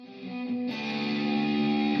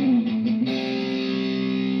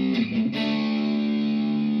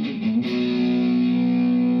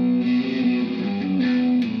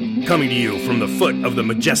Coming to you from the foot of the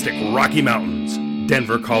majestic Rocky Mountains,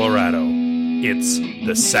 Denver, Colorado, it's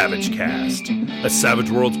the Savage Cast, a Savage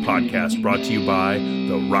Worlds podcast brought to you by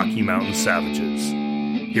the Rocky Mountain Savages.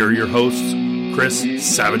 Here are your hosts, Chris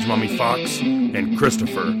Savage Mummy Fox and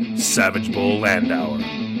Christopher Savage Bull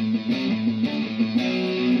Landauer.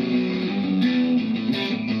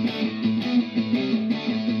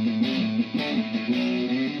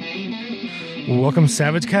 Welcome,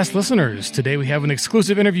 Savage Cast listeners. Today we have an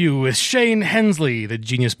exclusive interview with Shane Hensley, the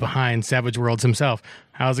genius behind Savage Worlds himself.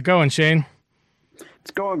 How's it going, Shane?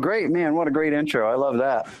 It's going great, man. What a great intro. I love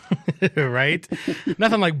that. Right?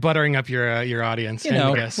 Nothing like buttering up your audience. You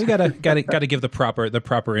know, we gotta give the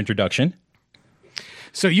proper introduction.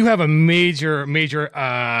 So you have a major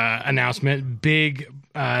announcement, big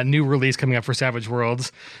new release coming up for Savage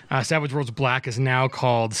Worlds. Savage Worlds Black is now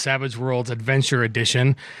called Savage Worlds Adventure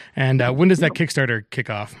Edition. And when does that Kickstarter kick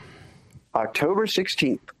off? October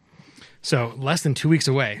 16th. So less than 2 weeks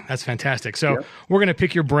away. That's fantastic. So Yep. We're going to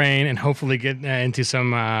pick your brain and hopefully get into some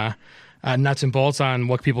nuts and bolts on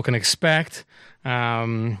what people can expect. So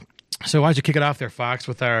why don't you kick it off there, Fox,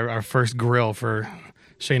 with our first grill for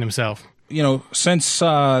Shane himself? You know, since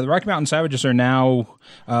the Rocky Mountain Savages are now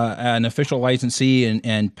an official licensee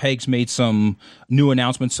and Peg's made some new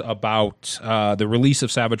announcements about the release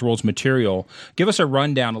of Savage Worlds material, give us a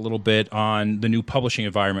rundown a little bit on the new publishing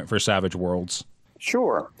environment for Savage Worlds.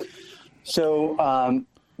 Sure. So,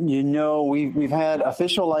 we've had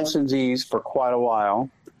official licensees for quite a while,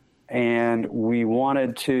 and we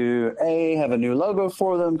wanted to, have a new logo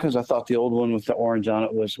for them because I thought the old one with the orange on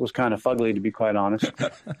it was kind of fugly, to be quite honest.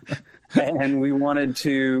 And we wanted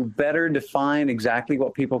to better define exactly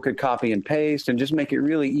what people could copy and paste and just make it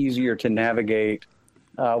really easier to navigate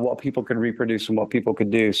what people could reproduce and what people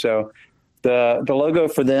could do. So the logo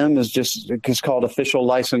for them is called Official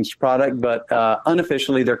Licensed Product, but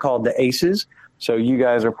unofficially they're called the ACES. So you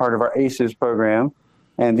guys are part of our ACES program.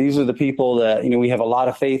 And these are the people that, we have a lot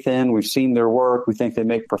of faith in. We've seen their work. We think they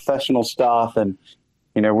make professional stuff. And,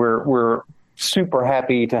 we're super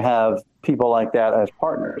happy to have people like that as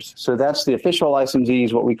partners. So that's the official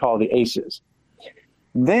licensees, what we call the ACES.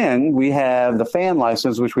 Then we have the fan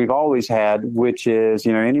license, which we've always had, which is,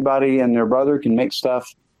 anybody and their brother can make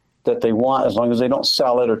stuff that they want as long as they don't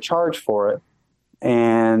sell it or charge for it,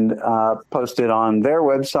 and post it on their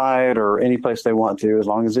website or any place they want to, as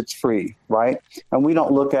long as it's free, right? And we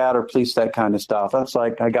don't look at or police that kind of stuff. That's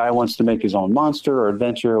like a guy wants to make his own monster or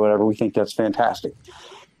adventure or whatever. We think that's fantastic.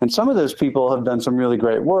 And some of those people have done some really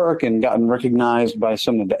great work and gotten recognized by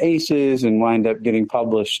some of the ACES and wind up getting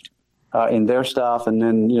published in their stuff, and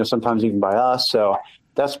then, sometimes even by us. So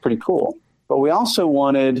that's pretty cool. But we also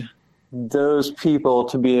wanted those people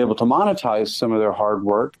to be able to monetize some of their hard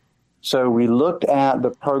work. So we looked at the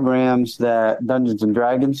programs that Dungeons &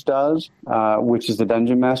 Dragons does, which is the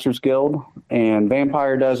Dungeon Masters Guild, and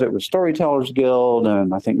Vampire does it with Storytellers Guild,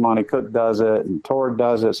 and I think Monte Cook does it, and Tor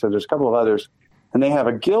does it, so there's a couple of others. And they have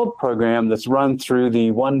a guild program that's run through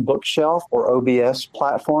the One Bookshelf or OBS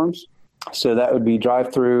platforms. So that would be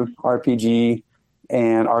DriveThru, RPG,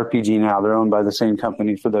 and RPG Now. They're owned by the same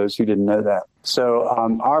company, for those who didn't know that. So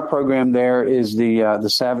our program there is the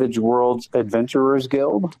Savage Worlds Adventurers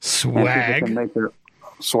Guild. Swag. Can make their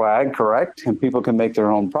swag, correct. And people can make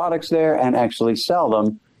their own products there and actually sell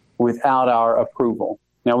them without our approval.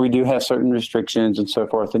 Now, we do have certain restrictions and so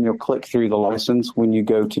forth, and you'll click through the license when you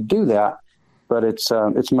go to do that. But it's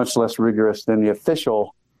much less rigorous than the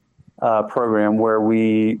official program, where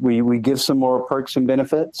we give some more perks and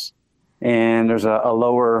benefits, and there's a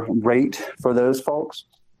lower rate for those folks.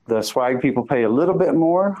 The swag people pay a little bit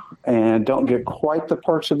more and don't get quite the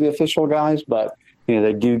perks of the official guys, but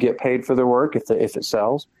they do get paid for their work if it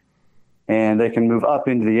sells, and they can move up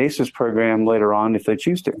into the ACES program later on if they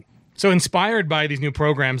choose to. So inspired by these new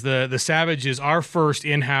programs, the Savages, our first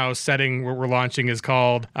in-house setting we're launching is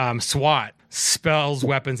called SWAT. Spells,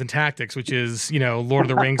 Weapons, and Tactics, which is, Lord of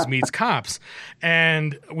the Rings meets cops.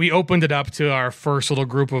 And we opened it up to our first little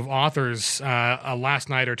group of authors last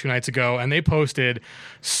night or 2 nights ago, and they posted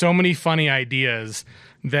so many funny ideas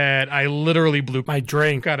that I literally blew my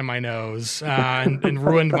drink out of my nose and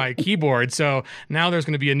ruined my keyboard. So now there's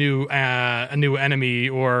going to be a new enemy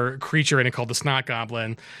or creature in it called the Snot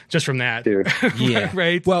Goblin, just from that. Dude. Yeah.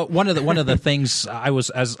 Right. Well, one of the things I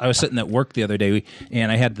was sitting at work the other day,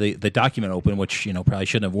 and I had the document open, which probably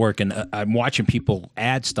shouldn't have worked, and I'm watching people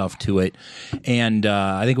add stuff to it, and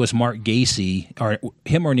I think it was Mark Gacy or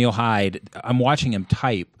him or Neil Hyde. I'm watching him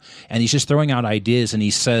type, and he's just throwing out ideas, and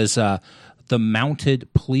he says the mounted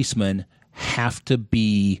policemen have to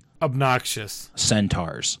be obnoxious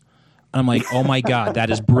centaurs. And I'm like, oh my God, that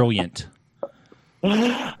is brilliant.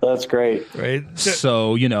 That's great. Right.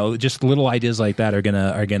 So just little ideas like that are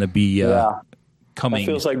gonna be coming. It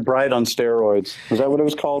feels like Bright on steroids. Was that what it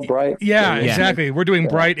was called? Bright? Yeah, exactly. We're doing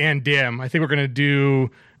Bright and Dim. I think we're going to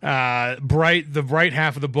do Bright. The Bright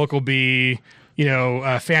half of the book will be,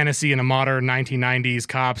 fantasy in a modern 1990s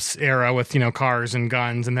cops era with, cars and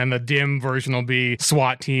guns. And then the Dim version will be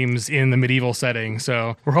SWAT teams in the medieval setting.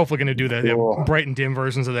 So we're hopefully going to do the Bright and Dim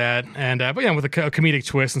versions of that. And, with a comedic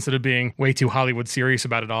twist instead of being way too Hollywood serious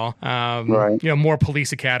about it all. Right. More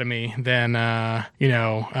Police Academy than,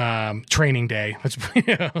 Training Day.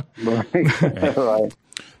 Right.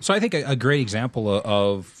 So I think a great example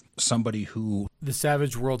of somebody who the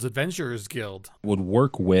Savage Worlds Adventurers Guild would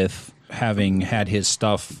work with, having had his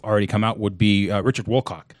stuff already come out, would be Richard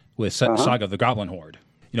Woolcock with Saga of the Goblin Horde.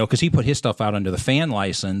 Because he put his stuff out under the fan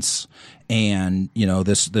license, and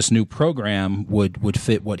this new program would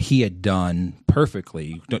fit what he had done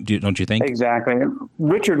perfectly. Don't you think? Exactly.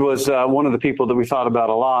 Richard was one of the people that we thought about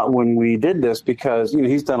a lot when we did this, because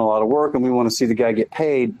he's done a lot of work, and we want to see the guy get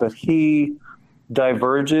paid, but he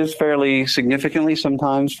diverges fairly significantly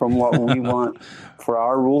sometimes from what we want for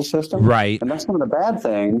our rule system. Right. And that's not a bad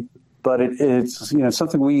thing, but it's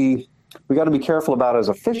something we got to be careful about as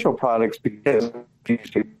official products, because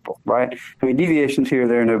people, right? I mean, deviations here or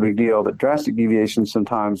there, no big deal, but drastic deviations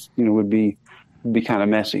sometimes, would be kind of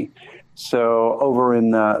messy. So over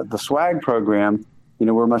in the swag program,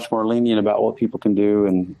 we're much more lenient about what people can do,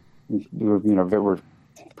 and we're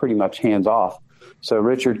pretty much hands off. So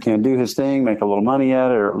Richard can do his thing, make a little money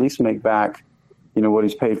at it, or at least make back, what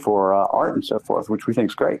he's paid for art and so forth, which we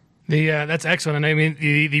think is great. That's excellent. And I mean,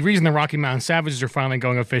 the reason the Rocky Mountain Savages are finally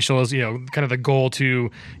going official is, kind of the goal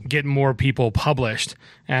to get more people published.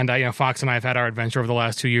 And, Fox and I have had our adventure over the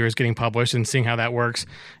last 2 years getting published and seeing how that works.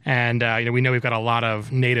 And, we know we've got a lot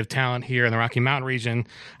of native talent here in the Rocky Mountain region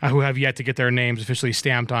who have yet to get their names officially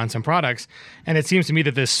stamped on some products. And it seems to me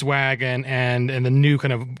that this swag and the new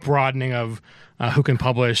kind of broadening of who can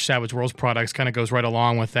publish Savage Worlds products kind of goes right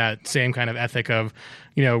along with that same kind of ethic of,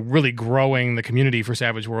 really growing the community for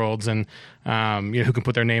Savage Worlds, and who can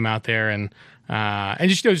put their name out there, and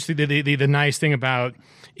just the nice thing about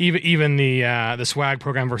even the swag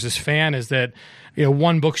program versus fan is that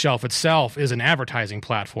one bookshelf itself is an advertising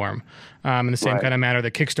platform, in the same kind of manner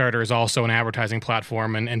that Kickstarter is also an advertising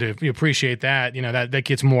platform, and to appreciate that, that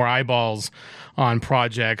gets more eyeballs on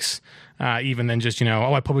projects. Even than just,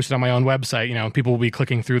 I published it on my own website, people will be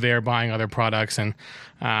clicking through there, buying other products. And,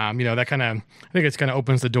 that kind of, I think it's kind of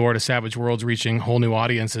opens the door to Savage Worlds reaching whole new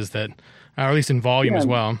audiences that, or at least in volume as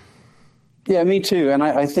well. Yeah, me too. And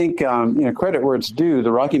I think, credit where it's due,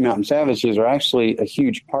 the Rocky Mountain Savages are actually a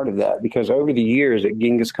huge part of that, because over the years at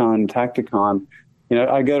Genghis Con, Tacticon,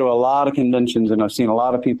 I go to a lot of conventions and I've seen a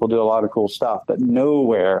lot of people do a lot of cool stuff, but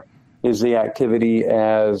nowhere is the activity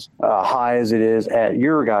as high as it is at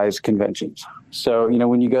your guys' conventions. So,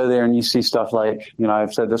 when you go there and you see stuff like,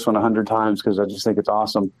 I've said this one 100 times because I just think it's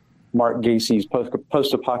awesome, Mark Gacy's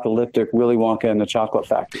post-apocalyptic Willy Wonka and the Chocolate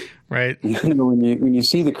Factory. Right. When you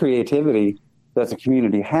see the creativity that the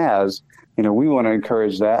community has, we want to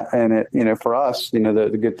encourage that. And it, for us,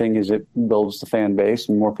 the good thing is it builds the fan base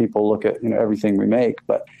and more people look at, everything we make.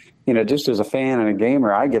 But just as a fan and a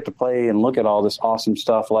gamer, I get to play and look at all this awesome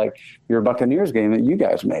stuff like your Buccaneers game that you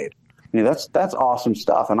guys made. That's awesome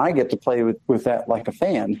stuff. And I get to play with that like a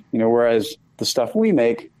fan, whereas the stuff we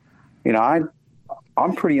make,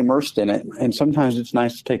 I'm pretty immersed in it. And sometimes it's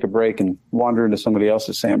nice to take a break and wander into somebody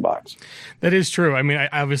else's sandbox. That is true. I mean,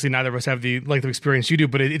 obviously neither of us have the length of experience you do,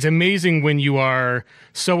 but it's amazing when you are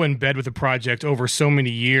so in bed with a project over so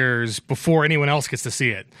many years before anyone else gets to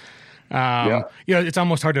see it. It's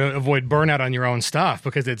almost hard to avoid burnout on your own stuff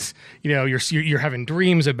because it's, you're having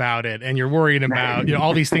dreams about it and you're worried about,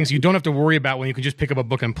 all these things you don't have to worry about when you can just pick up a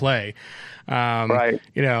book and play. Right.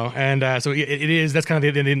 So it is, that's kind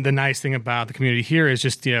of the nice thing about the community here is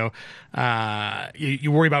just, you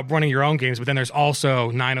worry about running your own games, but then there's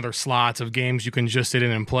also 9 other slots of games you can just sit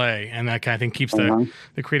in and play. And that kind of thing keeps the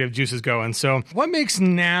creative juices going. So what makes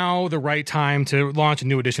now the right time to launch a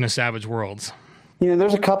new edition of Savage Worlds?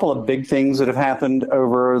 There's a couple of big things that have happened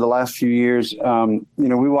over the last few years.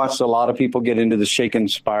 We watched a lot of people get into the Shaken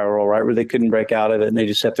spiral, right, where they couldn't break out of it and they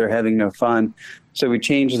just sat there having no fun. So we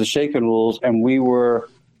changed the Shaken rules, and we were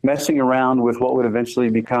messing around with what would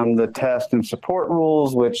eventually become the test and support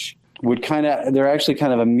rules, which would they're actually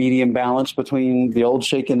kind of a medium balance between the old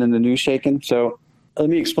Shaken and the new Shaken. So let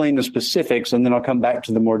me explain the specifics, and then I'll come back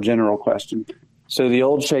to the more general question. So the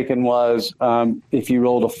old Shaken was if you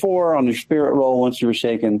rolled a 4 on your spirit roll once you were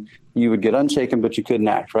shaken, you would get unshaken, but you couldn't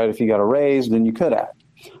act, right? If you got a raise, then you could act.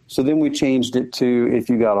 So then we changed it to if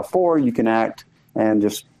you got a 4, you can act. and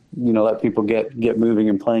just, let people get moving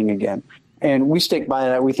and playing again. And we stick by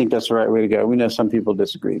that. We think that's the right way to go. We know some people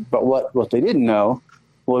disagree. But what they didn't know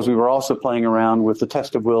was we were also playing around with the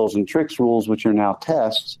test of wills and tricks rules, which are now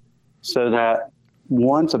tests, so that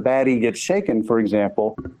once a baddie gets shaken, for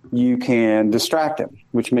example, you can distract him,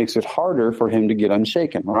 which makes it harder for him to get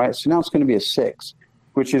unshaken, right? So now it's going to be a 6,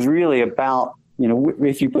 which is really about,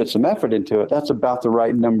 if you put some effort into it, that's about the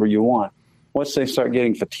right number you want. Once they start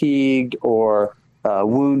getting fatigued or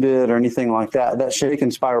wounded or anything like that, that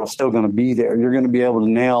shaken spiral is still going to be there. You're going to be able to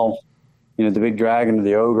nail, the big dragon or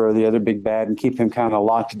the ogre or the other big bad and keep him kind of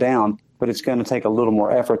locked down. But it's going to take a little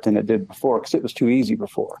more effort than it did before because it was too easy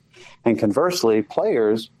before. And conversely,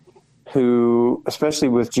 players who, especially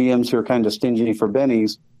with GMs who are kind of stingy for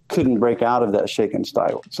bennies, couldn't break out of that shaken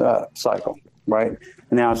cycle, right?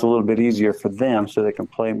 And now it's a little bit easier for them so they can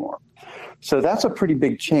play more. So that's a pretty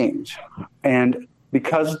big change. And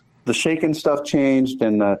because the shaken stuff changed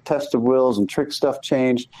and the test of wills and trick stuff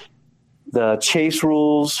changed, the chase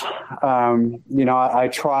rules, I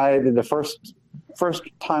tried the first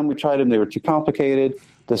time we tried them, they were too complicated.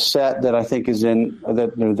 The set that I think is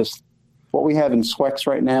what we have in Swex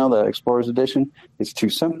right now, the Explorers Edition, is too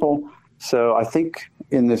simple. So I think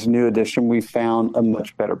in this new edition, we found a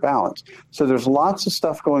much better balance. So there's lots of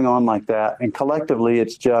stuff going on like that. And collectively,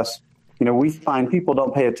 it's just, we find people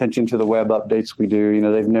don't pay attention to the web updates we do.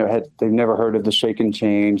 They've never heard of the Shaken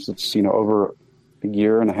Change. It's, over a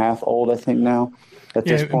year and a half old, I think now. At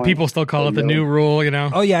this point, people still call it the new rule,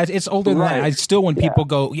 Oh, yeah, it's older than that. I still, when people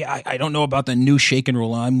go, I don't know about the new Shaken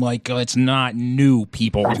rule, I'm like, it's not new,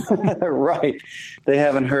 people. Right. They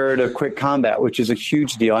haven't heard of quick combat, which is a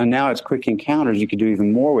huge deal. And now it's quick encounters. You can do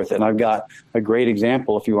even more with it. And I've got a great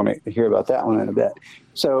example if you want to hear about that one in a bit.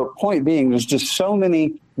 So point being, there's just so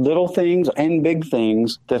many little things and big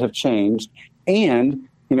things that have changed. And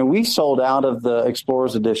we sold out of the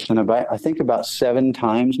Explorers Edition I think about 7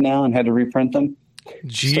 times now and had to reprint them.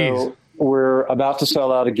 Jeez. So we're about to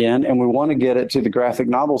sell out again, and we want to get it to the graphic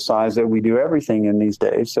novel size that we do everything in these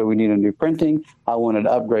days. So we need a new printing. I wanted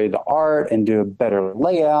to upgrade the art and do a better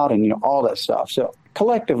layout and all that stuff. So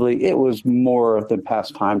collectively, it was more than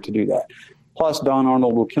past time to do that. Plus, Don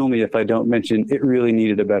Arnold will kill me if I don't mention it really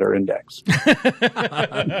needed a better index.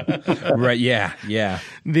 Right, yeah.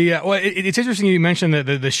 It's interesting you mentioned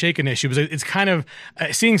the shaken issue, because it's kind of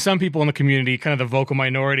seeing some people in the community, kind of the vocal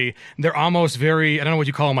minority, they're almost very, I don't know what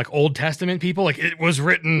you call them, like Old Testament people, like it was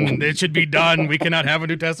written, it should be done, we cannot have a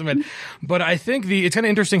New Testament. But I think it's kind of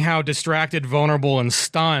interesting how distracted, vulnerable, and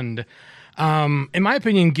stunned, in my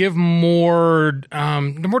opinion, give more, they're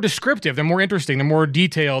more descriptive, they're more interesting, they're more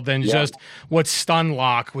detailed than just what stun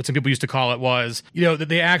lock, what some people used to call it, was. That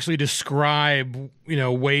they actually describe,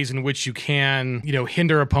 ways in which you can,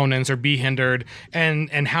 hinder opponents or be hindered,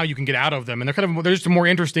 and how you can get out of them. And they're just more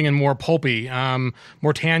interesting and more pulpy,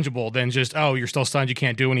 more tangible than just, oh, you're still stunned, you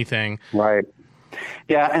can't do anything. Right.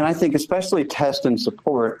 Yeah, and I think especially test and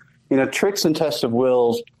support, tricks and test of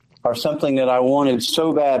wills are something that I wanted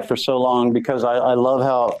so bad for so long because I love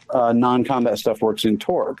how non-combat stuff works in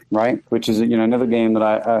Torg, right? Which is another game that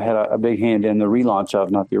I had a big hand in the relaunch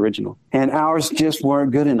of, not the original. And ours just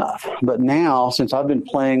weren't good enough. But now, since I've been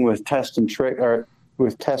playing with test and trick, or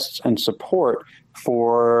with tests and support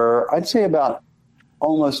for I'd say about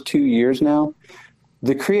almost 2 years now,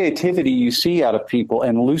 the creativity you see out of people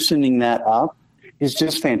and loosening that up is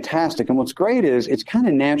just fantastic. And what's great is it's kind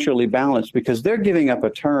of naturally balanced because they're giving up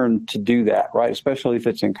a turn to do that, right? Especially if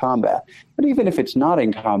it's in combat. But even if it's not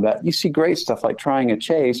in combat, you see great stuff like trying a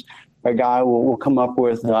chase. A guy will come up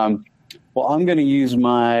with, I'm going to use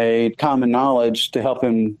my common knowledge to help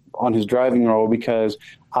him on his driving roll because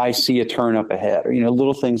I see a turn up ahead, or,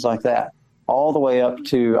 little things like that. All the way up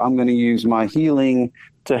to I'm going to use my healing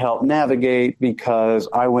to help navigate because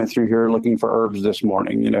I went through here looking for herbs this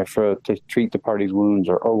morning, to treat the party's wounds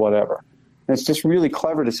or whatever. And it's just really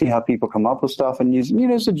clever to see how people come up with stuff and use,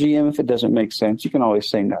 as a GM, if it doesn't make sense, you can always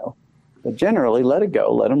say no. But generally, let it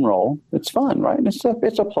go, let them roll. It's fun, right? And it's a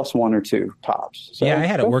 +1 or 2 tops. So, yeah, I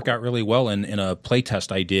had it work out really well in a play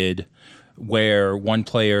test I did where one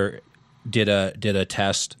player did a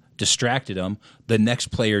test, distracted him. The next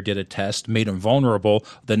player did a test, made him vulnerable.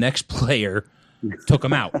 The next player took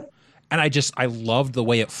him out. And I loved the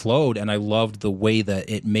way it flowed, and I loved the way that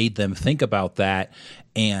it made them think about that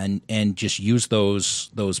and just use those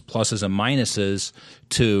pluses and minuses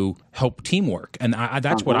to help teamwork. And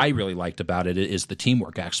that's what I really liked about it, is the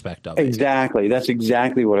teamwork aspect of it. Exactly. That's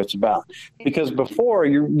exactly what it's about. Because before,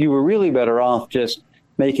 you were really better off just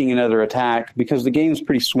making another attack because the game's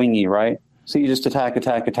pretty swingy, right? So you just attack,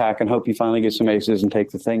 and hope you finally get some aces and take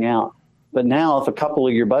the thing out. But now if a couple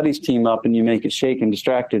of your buddies team up and you make it shaken,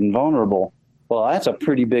 distracted, and vulnerable, well, that's a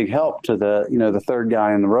pretty big help to the third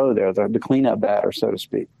guy in the row there, the cleanup batter, so to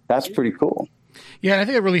speak. That's pretty cool. Yeah, and I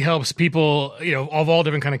think it really helps people, of all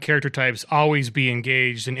different kind of character types, always be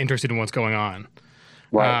engaged and interested in what's going on.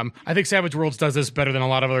 Right. I think Savage Worlds does this better than a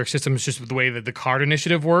lot of other systems, just with the way that the card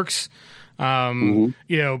initiative works. Playing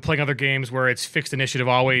other games where it's fixed initiative,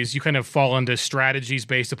 always you kind of fall into strategies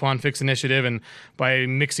based upon fixed initiative, and by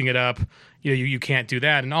mixing it up, you can't do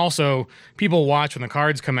that. And also, people watch when the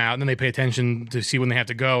cards come out, and then they pay attention to see when they have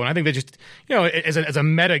to go. And I think they just, as a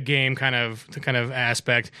meta game kind of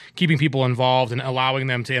aspect, keeping people involved and allowing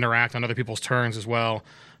them to interact on other people's turns as well,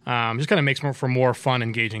 just kind of makes for more fun,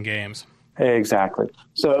 engaging games. Exactly.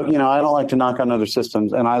 So, I don't like to knock on other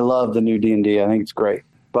systems, and I love the new D&D. I think it's great.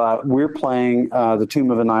 But we're playing the Tomb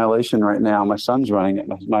of Annihilation right now. My son's running it,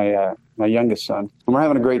 my youngest son. And we're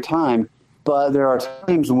having a great time. But there are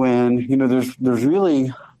times when, there's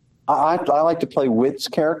really... I like to play wits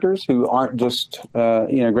characters who aren't just,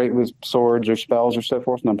 great with swords or spells or so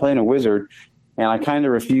forth. And I'm playing a wizard, and I kind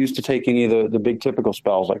of refuse to take any of the big typical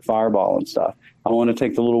spells like Fireball and stuff. I want to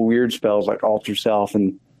take the little weird spells like Alter Self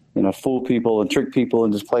and, fool people and trick people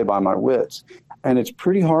and just play by my wits. And it's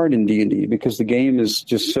pretty hard in D&D because the game is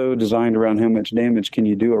just so designed around how much damage can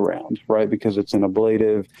you do around, right? Because it's an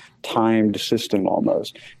ablative, timed system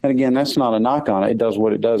almost. And again, that's not a knock on it. It does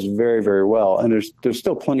what it does very, very well. And there's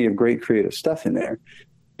still plenty of great creative stuff in there.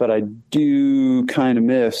 But I do kind of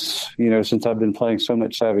miss, since I've been playing so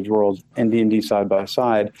much Savage Worlds and D&D side by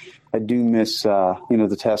side, I do miss,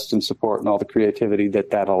 the test and support and all the creativity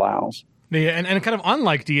that allows. Yeah, and kind of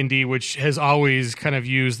unlike D&D, which has always kind of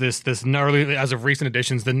used this early, as of recent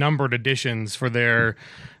editions, the numbered editions for their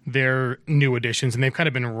new editions, and they've kind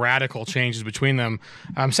of been radical changes between them.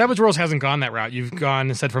 Savage Worlds hasn't gone that route. You've gone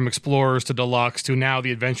instead from Explorers to Deluxe to now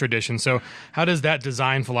the Adventure Edition. So how does that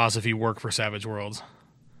design philosophy work for Savage Worlds?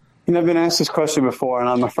 I've been asked this question before, and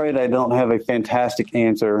I'm afraid I don't have a fantastic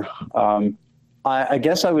answer. I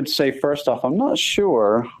guess I would say, first off, I'm not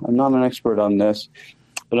sure. I'm not an expert on this.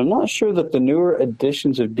 But I'm not sure that the newer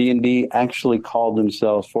editions of D&D actually called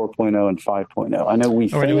themselves 4.0 and 5.0. I know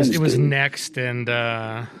it was Next and...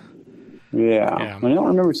 Yeah. I don't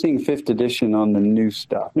remember seeing 5th edition on the new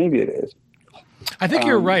stuff. Maybe it is. I think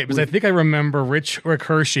you're right, because I think I remember Rick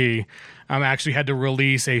Hershey actually had to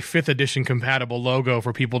release a 5th edition compatible logo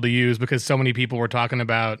for people to use because so many people were talking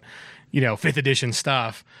about, 5th edition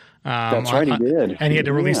stuff. That's right, he did. And he had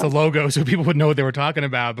to release the logo so people would know what they were talking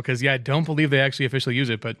about because, I don't believe they actually officially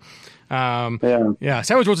use it. But, Savage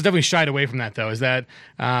Worlds has definitely shied away from that, though. Is that,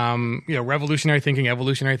 revolutionary thinking,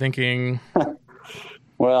 evolutionary thinking?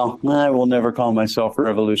 Well, I will never call myself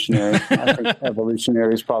revolutionary. I think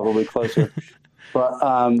evolutionary is probably closer. But,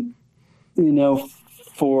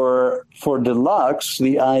 for Deluxe,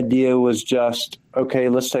 the idea was just, okay,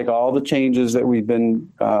 let's take all the changes that we've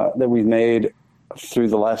made through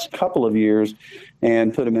the last couple of years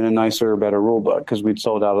and put them in a nicer, better rule book because we'd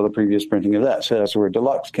sold out of the previous printing of that. So that's where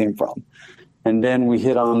Deluxe came from. And then we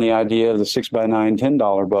hit on the idea of the 6x9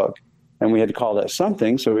 $10 book, and we had to call that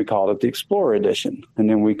something. So we called it the Explorer Edition. And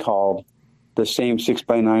then we called the same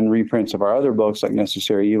 6x9 reprints of our other books like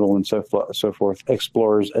Necessary Evil and so forth,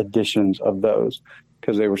 Explorer's editions of those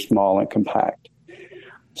because they were small and compact.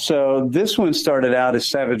 So this one started out as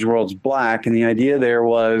Savage Worlds Black, and the idea there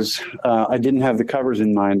was I didn't have the covers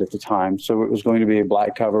in mind at the time, so it was going to be a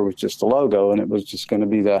black cover with just the logo, and it was just going to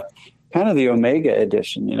be the kind of the Omega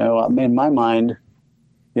edition. In my mind,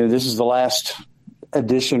 this is the last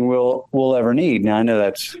edition we'll ever need. Now I know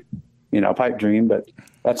that's a pipe dream, but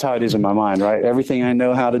that's how it is in my mind, right? Everything I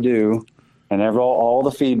know how to do, and all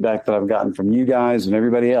the feedback that I've gotten from you guys and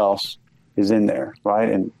everybody else is in there, right?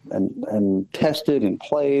 And tested and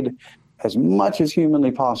played as much as humanly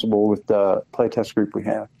possible with the playtest group we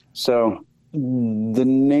have. So the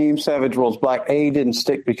name Savage Worlds Black, A, didn't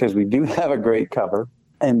stick because we do have a great cover,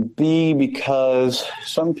 and B, because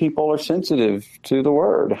some people are sensitive to the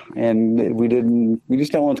word, and we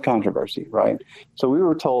just don't want controversy, right? So we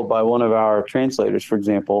were told by one of our translators, for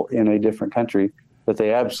example, in a different country, that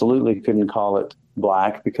they absolutely couldn't call it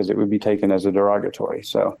black because it would be taken as a derogatory.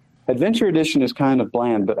 So Adventure Edition is kind of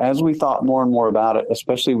bland, but as we thought more and more about it,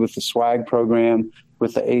 especially with the swag program,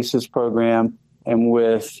 with the ACES program, and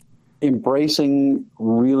with embracing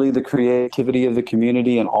really the creativity of the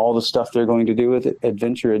community and all the stuff they're going to do with it,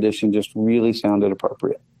 Adventure Edition just really sounded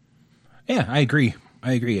appropriate. Yeah, I agree.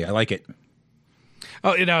 I like it.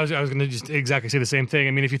 Oh, I was going to just exactly say the same thing.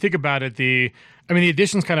 I mean, if you think about it, the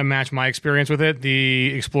editions kind of match my experience with it.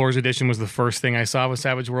 The Explorers edition was the first thing I saw with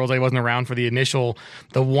Savage Worlds. I wasn't around for the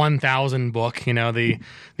 1,000 book, the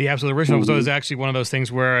absolute original. So it was actually one of those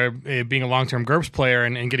things where, being a long-term GURPS player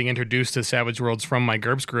and getting introduced to Savage Worlds from my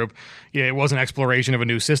GURPS group, it was an exploration of a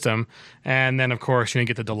new system. And then, of course, you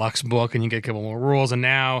get the deluxe book and you get a couple more rules. And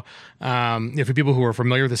now, for people who are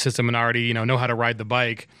familiar with the system and already, know how to ride the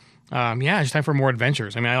bike, it's time for more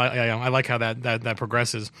adventures. I mean, I like how that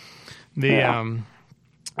progresses. You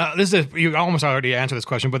almost already answered this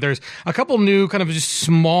question, but there's a couple new kind of just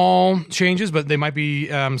small changes, but they might be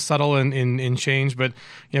subtle in change, but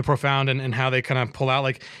profound in how they kind of pull out.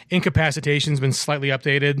 Like incapacitation's been slightly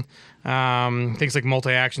updated. Things like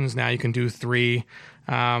multi-actions, now you can do 3.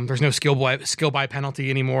 There's no skill buy penalty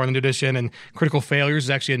anymore in the new edition, and critical failures is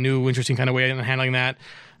actually a new interesting kind of way of handling that.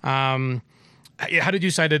 How did you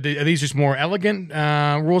decide? Are these just more elegant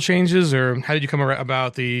rule changes, or how did you come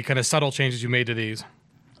about the kind of subtle changes you made to these?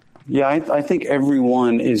 Yeah, I think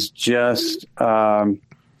everyone is just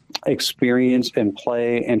experience and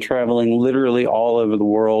play and traveling literally all over the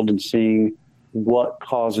world and seeing what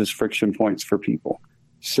causes friction points for people.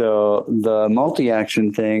 So the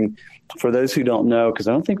multi-action thing, for those who don't know, because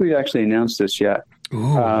I don't think we've actually announced this yet.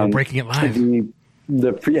 Ooh, we're breaking it live.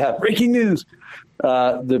 Breaking news.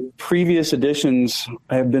 The previous editions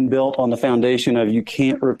have been built on the foundation of you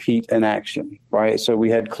can't repeat an action, right? So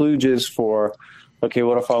we had kludges for, okay,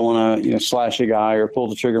 what if I want to slash a guy or pull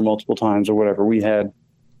the trigger multiple times or whatever? We had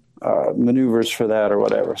maneuvers for that or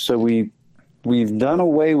whatever. So we've done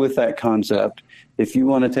away with that concept. If you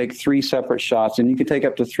want to take 3 separate shots, and you can take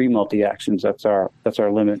up to 3 multi-actions, that's our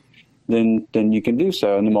limit, then you can do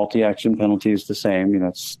so. And the multi-action penalty is the same.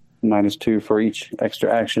 It's -2 for each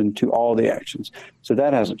extra action to all the actions. So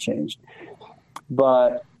that hasn't changed.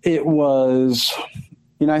 But it was,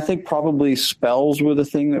 I think probably spells were the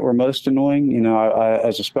thing that were most annoying.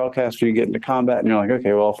 As a spellcaster, you get into combat and you're like,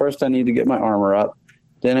 okay, well, first I need to get my armor up.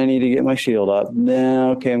 Then I need to get my shield up. Then,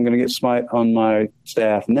 okay, I'm going to get smite on my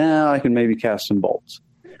staff. Now I can maybe cast some bolts.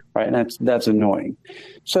 Right, and that's annoying.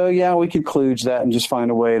 So, yeah, we could kludge that and just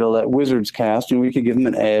find a way to let wizards cast, and we could give them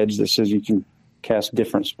an edge that says you can cast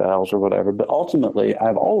different spells or whatever. But ultimately,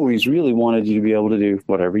 I've always really wanted you to be able to do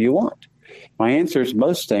whatever you want. My answer to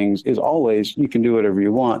most things is always, you can do whatever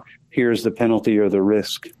you want. Here's the penalty or the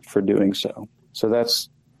risk for doing so. So that's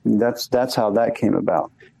how that came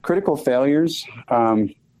about. Critical failures,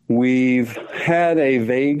 we've had a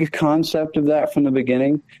vague concept of that from the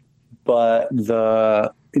beginning, but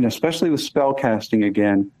especially with spell casting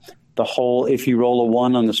again, the whole, if you roll a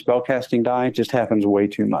 1 on the spell casting die, it just happens way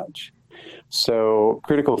too much. So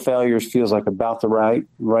critical failures feels like about the right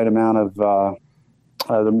amount of the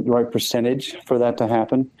right percentage for that to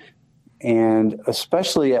happen. And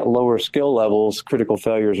especially at lower skill levels, critical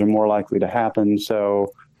failures are more likely to happen.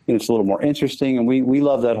 So it's a little more interesting. And we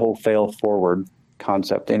love that whole fail forward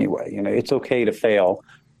concept anyway. It's okay to fail,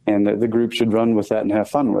 and the group should run with that and have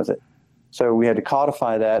fun with it. So we had to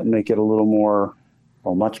codify that and make it a little more,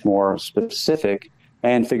 or much more specific,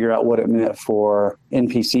 and figure out what it meant for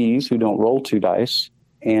NPCs who don't roll 2 dice,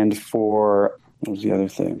 and for, what was the other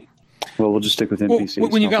thing? Well, we'll just stick with NPCs. Well,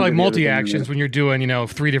 when you got like multi-actions, when you're doing,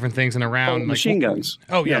 3 different things in a round. Machine guns.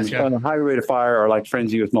 Oh, yes, yeah. High rate of fire or like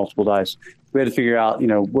frenzy with multiple dice. We had to figure out,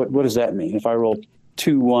 what does that mean? If I roll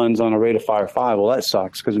 2 1s on a rate of fire 5, well, that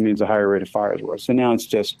sucks because it means a higher rate of fire is worse. So now it's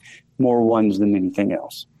just more 1s than anything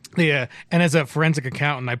else. Yeah, and as a forensic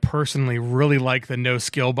accountant, I personally really like the no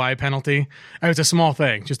skill buy penalty. It's a small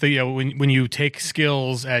thing, just that when you take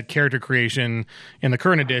skills at character creation in the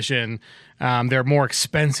current edition, they're more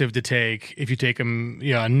expensive to take if you take them,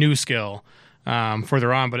 a new skill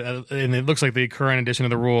further on. But and it looks like the current edition of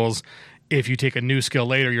the rules, if you take a new skill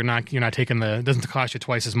later, you're not taking it doesn't cost you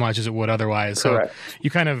twice as much as it would otherwise. Correct. So you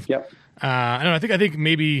kind of, yep. I don't know. I think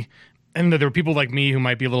maybe. And there are people like me who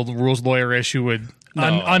might be a little rules lawyer-ish who would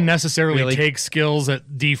unnecessarily take skills at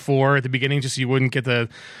D4 at the beginning just so you wouldn't get the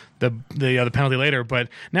penalty later. But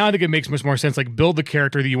now I think it makes much more sense. Like, build the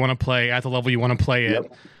character that you want to play at the level you want to play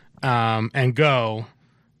it, and go.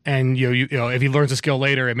 And if he learns a skill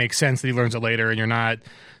later, it makes sense that he learns it later, and you're not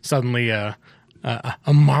suddenly a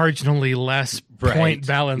marginally less point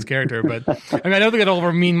balanced character. But I don't think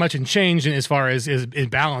it'll mean much in change as far as in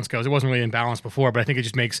balance goes. It wasn't really in balance before, but I think it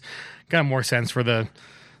just makes kind of more sense for the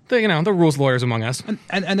rules lawyers among us.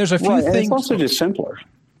 And there's a few things. It's also just simpler.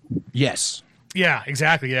 Yes. Yeah,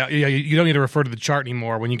 exactly. Yeah, you don't need to refer to the chart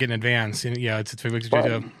anymore when you get in advance. And it's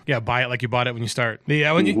buy it like you bought it when you start.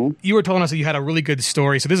 Yeah, when you were telling us that you had a really good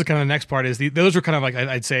story. So this is kind of the next part. Those are kind of like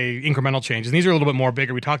I'd say incremental changes. And these are a little bit more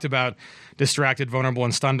bigger. We talked about distracted, vulnerable,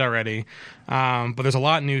 and stunned already. But there's a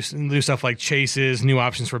lot new stuff like chases, new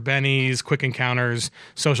options for bennies, quick encounters,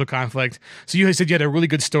 social conflict. So you said you had a really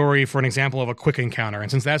good story for an example of a quick encounter, and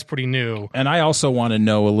since that's pretty new. And I also want to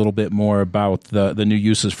know a little bit more about the new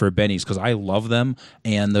uses for bennies, because I love them,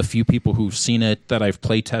 and the few people who've seen it that I've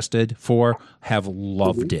play tested for have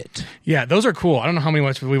loved it. Yeah, those are cool. I don't know how many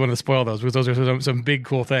much we want to spoil those, because those are some big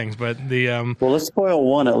cool things. But well, let's spoil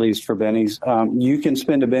one at least for bennies. You can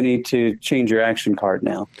spend a benny to change your action card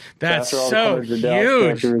now. That's so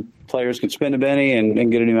huge. Players can spend a benny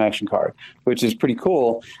and get a new action card, which is pretty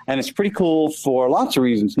cool. And it's pretty cool for lots of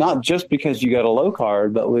reasons, not just because you got a low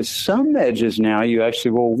card, but with some edges now you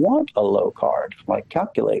actually will want a low card, like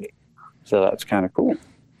calculating. So that's kind of cool.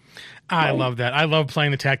 I love that. I love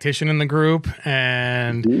playing the tactician in the group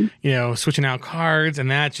and, switching out cards. And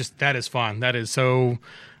that is fun. That is so...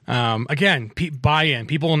 again, buy-in.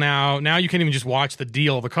 People now you can't even just watch the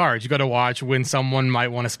deal of the cards. You got to watch when someone might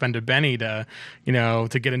want to spend a benny to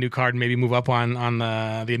get a new card and maybe move up on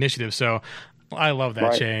the initiative. So I love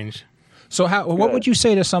that change. So what would you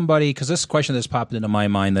say to somebody, because this question that's popped into my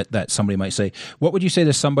mind that somebody might say, what would you say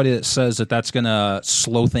to somebody that says that's going to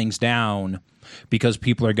slow things down because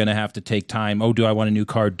people are going to have to take time? Oh, do I want a new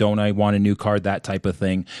card? Don't I want a new card? That type of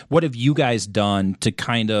thing. What have you guys done to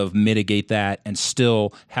kind of mitigate that and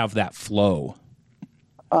still have that flow?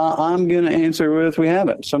 I'm going to answer with we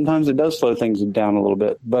haven't. Sometimes it does slow things down a little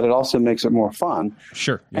bit, but it also makes it more fun.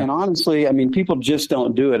 Sure. Yeah. And honestly, people just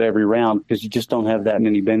don't do it every round because you just don't have that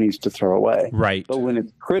many bennies to throw away. Right. But when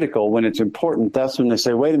it's critical, when it's important, that's when they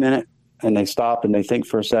say, wait a minute, and they stop and they think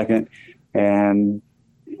for a second, and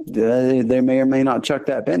they may or may not chuck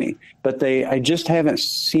that benny. But I just haven't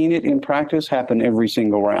seen it in practice happen every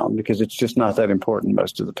single round because it's just not that important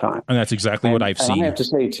most of the time. And that's exactly what I've seen. I have to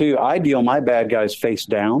say, too, I deal my bad guys face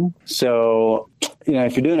down. So,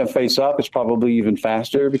 if you're doing it face up, it's probably even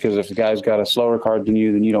faster because if the guy's got a slower card than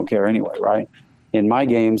you don't care anyway, right? In my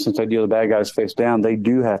game, since I deal the bad guys face down, they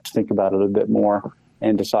do have to think about it a bit more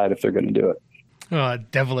and decide if they're going to do it. Oh,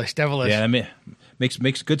 devilish. Yeah,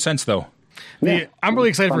 makes good sense, though. I'm really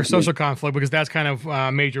excited for social conflict because that's kind of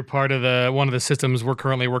a major part of one of the systems we're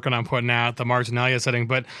currently working on putting out, the Marginalia setting.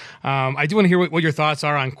 But I do want to hear what your thoughts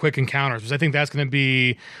are on quick encounters, because I think that's going to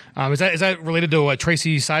be is that related to what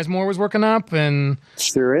Tracy Sizemore was working up? And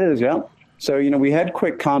sure is, yeah. So we had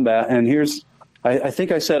quick combat, and I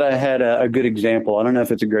think I said I had a good example. I don't know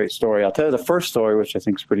if it's a great story. I'll tell you the first story, which I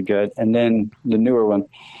think is pretty good, and then the newer one.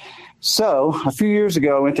 So a few years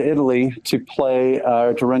ago, I went to Italy to play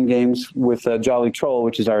to run games with Jolly Troll,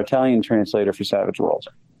 which is our Italian translator for Savage Worlds.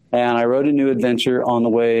 And I wrote a new adventure on the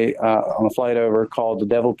way on a flight over called The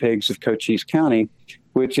Devil Pigs of Cochise County,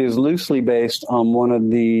 which is loosely based on one of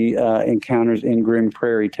the encounters in Grim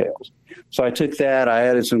Prairie Tales. So I took that, I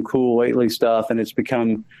added some cool Whately stuff, and it's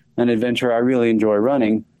become an adventure I really enjoy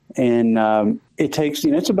running. And it takes,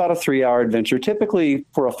 it's about a 3-hour adventure. Typically,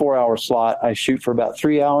 for a 4-hour slot, I shoot for about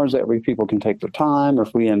 3 hours. That way people can take their time, or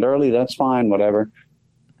if we end early, that's fine, whatever.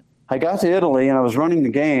 I got to Italy, and I was running the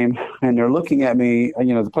game, and they're looking at me.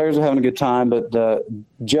 The players are having a good time, but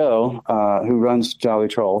Joe, who runs Jolly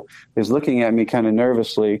Troll, is looking at me kind of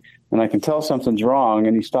nervously, and I can tell something's wrong,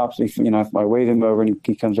 and he stops. I wave him over, and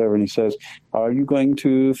he comes over, and he says, "Are you going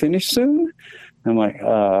to finish soon?" I'm like,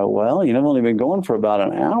 well, I've only been going for about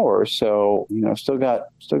an hour, so still got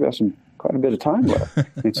some quite a bit of time left.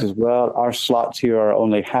 He says, well, our slots here are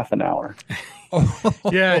only half an hour.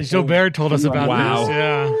 Yeah, Gilbert told us about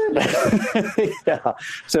this. Yeah. Yeah.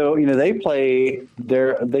 So they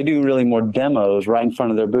do really more demos right in front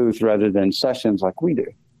of their booth rather than sessions like we do.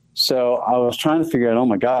 So I was trying to figure out, oh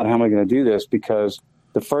my God, how am I going to do this? Because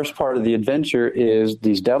the first part of the adventure is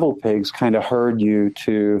these devil pigs kind of herd you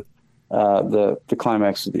to the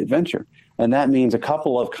climax of the adventure. And that means a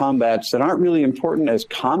couple of combats that aren't really important as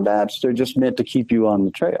combats. They're just meant to keep you on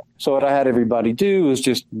the trail. So what I had everybody do was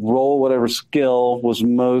just roll whatever skill was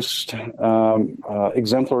most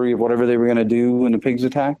exemplary of whatever they were going to do when the pigs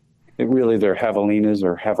attack. They're javelinas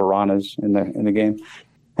or javaranas in the game.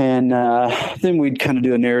 And then we'd kind of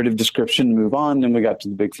do a narrative description, move on. Then we got to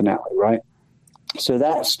the big finale, right? So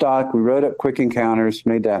that stuck. We wrote up quick encounters,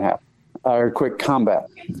 made that happen. Or quick combat.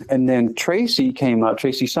 And then Tracy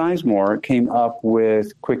Sizemore came up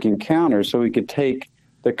with quick encounters so we could take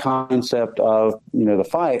the concept of, the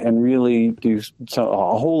fight and really do a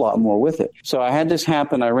whole lot more with it. So I had this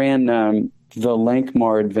happen. I ran the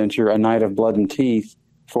Lankmar adventure, A Night of Blood and Teeth,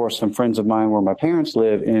 for some friends of mine where my parents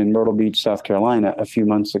live in Myrtle Beach, South Carolina, a few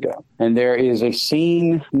months ago. And there is a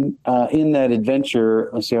scene in that adventure.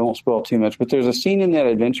 Let's see, I won't spoil too much, but there's a scene in that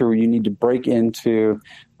adventure where you need to break into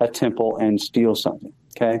a temple and steal something.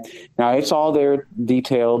 Okay. Now it's all there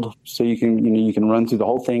detailed, so you can run through the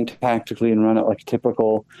whole thing tactically and run it like a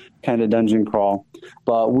typical kind of dungeon crawl.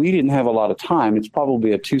 But we didn't have a lot of time. It's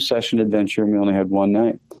probably a 2-session adventure, and we only had one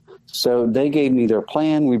night. So they gave me their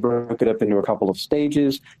plan. We broke it up into a couple of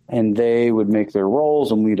stages, and they would make their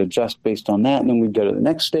rolls, and we'd adjust based on that. And then we'd go to the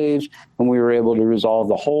next stage, and we were able to resolve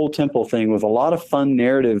the whole temple thing with a lot of fun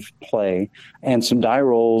narrative play and some die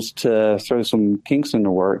rolls to throw some kinks in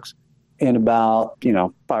the works in about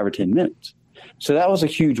 5 or 10 minutes. So that was a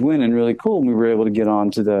huge win and really cool. And we were able to get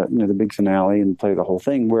on to the the big finale and play the whole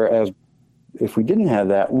thing. Whereas if we didn't have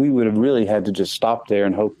that, we would have really had to just stop there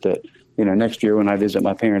and hope that next year when I visit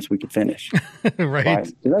my parents, we could finish. Right.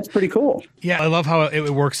 So that's pretty cool. Yeah, I love how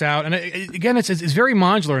it works out. And again, it's very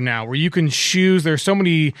modular now, where you can choose. There's so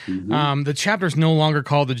many. The chapter's no longer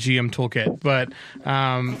called the GM Toolkit, but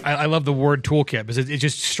I love the word toolkit because it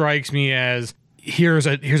just strikes me as here's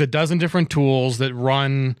a dozen different tools that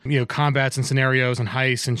run combats and scenarios and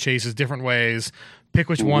heists and chases different ways. Pick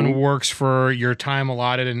which one works for your time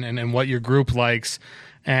allotted and what your group likes.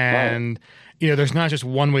 And there's not just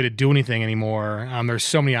one way to do anything anymore. There's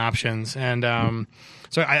so many options. And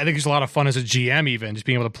so I think it's a lot of fun as a GM, even just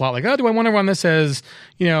being able to plot like, do I want to run this as,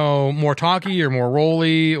 more talky or more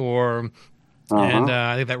rolly or, and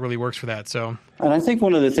I think that really works for that. So, and I think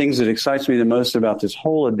one of the things that excites me the most about this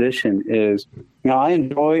whole edition is, I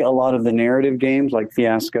enjoy a lot of the narrative games like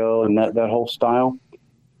Fiasco and that whole style.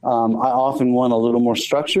 I often want a little more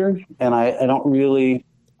structure, and I don't really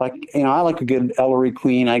like, I like a good Ellery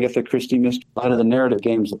Queen, Agatha Christie mystery. A lot of the narrative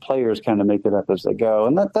games, the players kind of make it up as they go,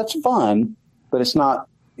 and that's fun, but it's not,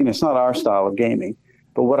 it's not our style of gaming.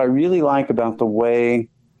 But what I really like about the way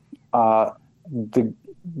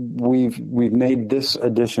we've made this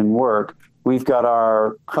edition work, we've got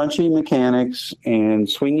our crunchy mechanics and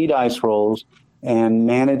swingy dice rolls, and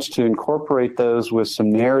managed to incorporate those with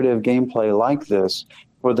some narrative gameplay like this,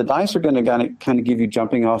 where the dice are going to kind of give you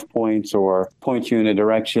jumping off points or point you in a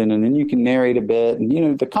direction, and then you can narrate a bit.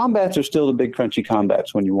 And, the combats are still the big crunchy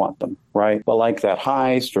combats when you want them, right? But like that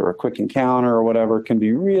heist or a quick encounter or whatever can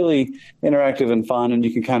be really interactive and fun, and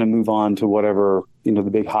you can kind of move on to whatever, the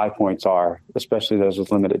big high points are, especially those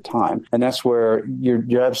with limited time. And that's where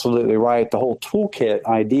you're absolutely right. The whole toolkit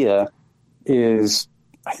idea is,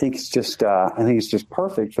 I think it's just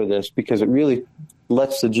perfect for this, because it really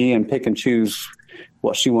lets the GM pick and choose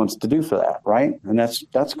what she wants to do for that, right? And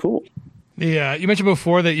that's cool. Yeah, you mentioned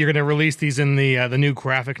before that you're going to release these in the new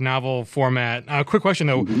graphic novel format. Quick question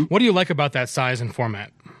though, what do you like about that size and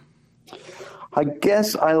format? I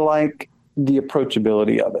guess I like the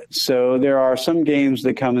approachability of it. So there are some games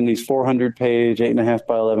that come in these 400-page, 8.5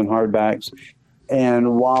 by 11 hardbacks,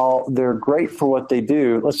 and while they're great for what they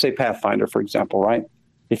do, let's say Pathfinder, for example, right?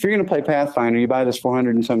 If you're going to play Pathfinder, you buy this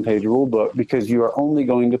 400 and some page rule book because you are only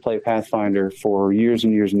going to play Pathfinder for years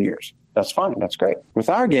and years and years. That's fine. That's great. With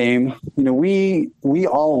our game, we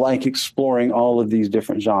all like exploring all of these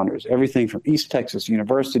different genres, everything from East Texas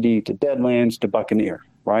University to Deadlands to Buccaneer,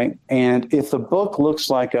 right? And if the book looks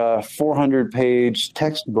like a 400-page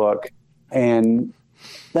textbook, and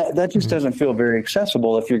that just doesn't feel very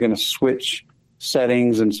accessible if you're going to switch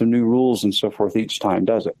settings and some new rules and so forth each time,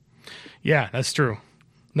 does it? Yeah, that's true.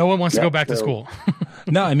 No one wants to go back to school.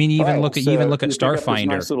 No, I mean, even look at Starfinder.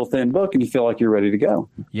 Nice little thin book, and you feel like you're ready to go.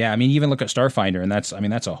 Yeah, I mean, even look at Starfinder, and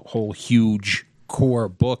that's a whole huge core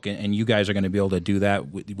book, and you guys are going to be able to do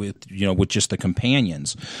that with just the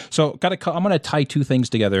companions. So, I'm going to tie two things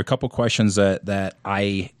together. A couple questions that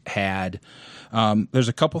I had. There's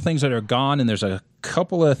a couple things that are gone, and there's a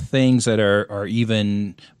couple of things that are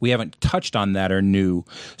even we haven't touched on that are new.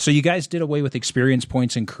 So you guys did away with experience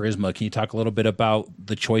points and charisma. Can you talk a little bit about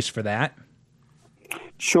the choice for that?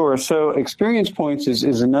 Sure. So experience points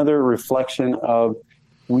is another reflection of,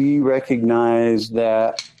 we recognize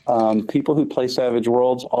that people who play Savage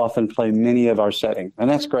Worlds often play many of our settings, and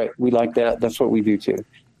that's great. We like that. That's what we do too.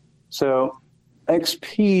 So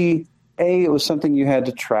XP, A, it was something you had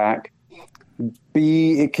to track.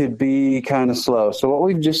 B, it could be kind of slow. So what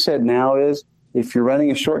we've just said now is, if you're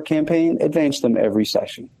running a short campaign, advance them every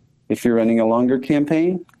session. If you're running a longer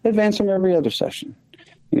campaign, advance them every other session.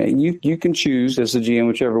 You can choose as a GM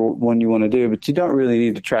whichever one you want to do, but you don't really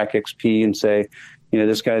need to track XP and say,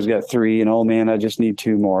 this guy's got 3 and, oh man, I just need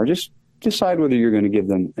 2 more. Just decide whether you're going to give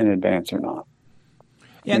them an advance or not.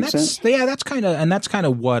 Yeah, Make sense? that's kind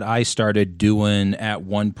of what I started doing at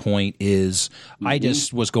one point. Is I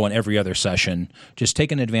just was going every other session, just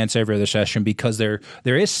taking advance every other session, because there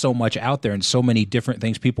is so much out there and so many different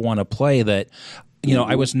things people want to play that.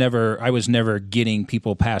 I was never getting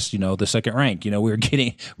people past, the second rank. We're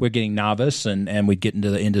getting novice and we'd get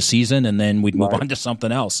into season, and then we'd move on to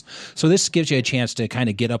something else. So this gives you a chance to kind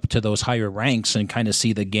of get up to those higher ranks and kind of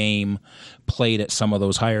see the game played at some of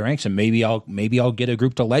those higher ranks, and maybe I'll get a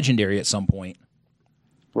group to legendary at some point.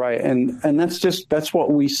 Right, and that's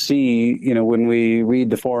what we see, when we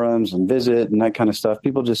read the forums and visit and that kind of stuff.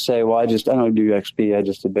 People just say, "Well, I don't do XP, I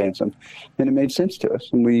just advance them," and it made sense to us,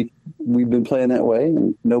 and we've been playing that way,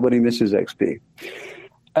 and nobody misses XP.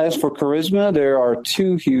 As for charisma, there are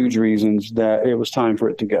two huge reasons that it was time for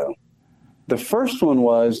it to go. The first one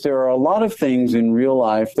was there are a lot of things in real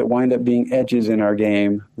life that wind up being edges in our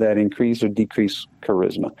game that increase or decrease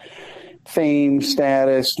charisma. Fame,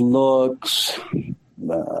 status, looks.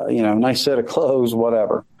 Nice set of clothes,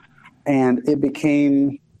 whatever. And it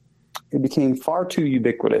became far too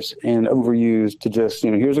ubiquitous and overused to just,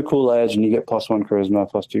 here's a cool edge and you get +1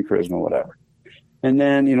 charisma, +2 charisma, whatever. And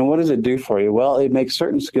then, what does it do for you? Well, it makes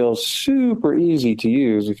certain skills super easy to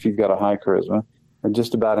use if you've got a high charisma, or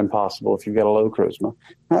just about impossible if you've got a low charisma.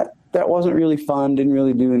 That wasn't really fun, didn't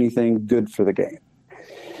really do anything good for the game.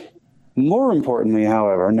 More importantly,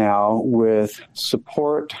 however, now with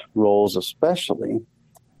support roles especially,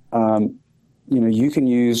 you can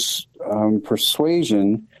use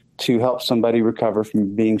persuasion to help somebody recover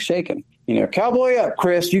from being shaken. Cowboy up,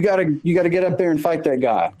 Chris. You gotta get up there and fight that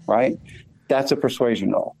guy, right? That's a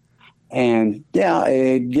persuasion role. And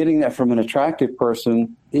getting that from an attractive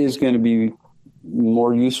person is going to be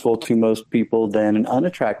more useful to most people than an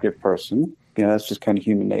unattractive person. That's just kind of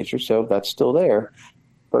human nature. So that's still there.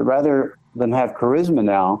 But rather than have charisma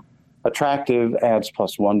now, attractive adds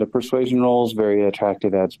 +1 to persuasion rolls, very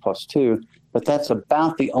attractive adds +2. But that's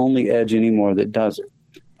about the only edge anymore that does it.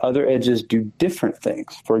 Other edges do different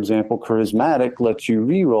things. For example, charismatic lets you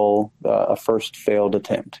re-roll a first failed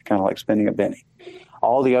attempt, kind of like spending a Benny.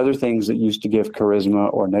 All the other things that used to give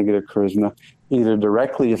charisma or negative charisma either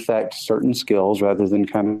directly affect certain skills rather than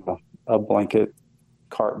kind of a blanket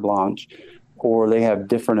carte blanche, or they have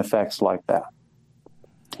different effects like that.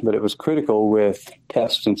 But it was critical with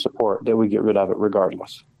tests and support that we get rid of it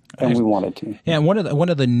regardless, and we wanted to. Yeah, and one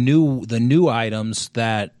of the new items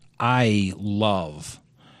that I love,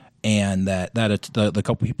 and that the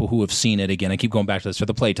couple people who have seen it, again, I keep going back to this for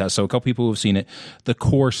the playtest. So a couple people who have seen it, the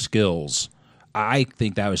core skills. I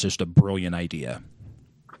think that was just a brilliant idea.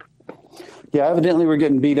 Yeah, evidently we're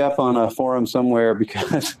getting beat up on a forum somewhere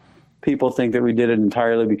because people think that we did it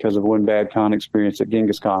entirely because of one bad con experience at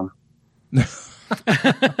Genghis Khan.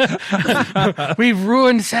 We've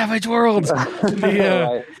ruined Savage Worlds.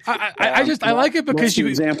 Right. I like it because the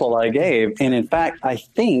example I gave, and in fact, I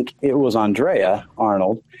think it was Andrea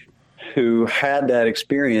Arnold who had that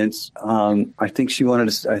experience. I think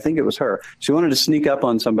it was her. She wanted to sneak up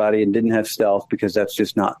on somebody and didn't have stealth because that's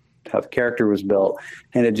just not how the character was built,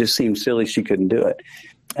 and it just seemed silly she couldn't do it.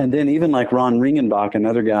 And then even like Ron Ringenbach,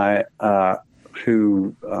 another guy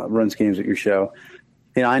who runs games at your show,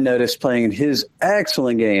 I noticed playing in his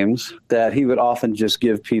excellent games that he would often just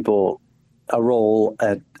give people a role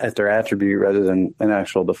at their attribute rather than an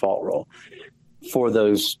actual default role for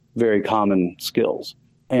those very common skills.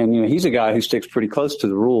 And, he's a guy who sticks pretty close to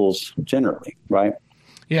the rules generally, right?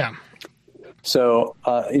 Yeah. So,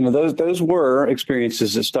 those were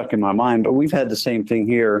experiences that stuck in my mind, but we've had the same thing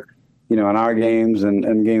here, in our games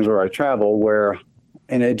and games where I travel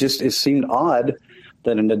and it seemed odd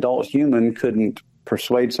that an adult human couldn't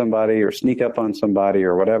persuade somebody or sneak up on somebody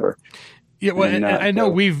or whatever. Yeah, well, and I know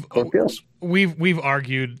we've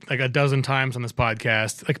argued like a dozen times on this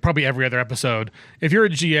podcast, like probably every other episode. If you're a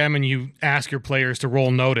GM and you ask your players to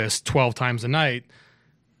roll notice 12 times a night,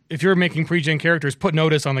 if you're making pre-gen characters, put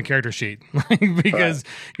notice on the character sheet because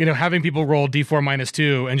having people roll D4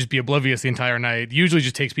 -2 and just be oblivious the entire night usually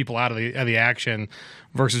just takes people out of the action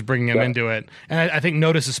versus bringing them into it. And I think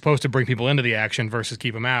notice is supposed to bring people into the action versus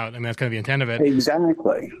keep them out. I mean, that's kind of the intent of it.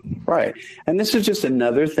 Exactly. Right. And this is just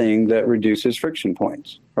another thing that reduces friction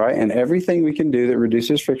points, right? And everything we can do that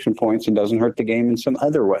reduces friction points and doesn't hurt the game in some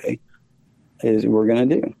other way is we're going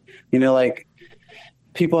to do. Like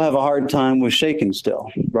people have a hard time with shaking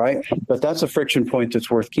still, right? But that's a friction point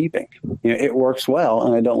that's worth keeping. It works well,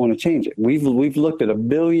 and I don't want to change it. We've looked at a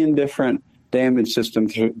billion different damage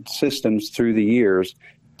systems through the years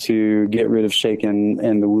to get rid of shaken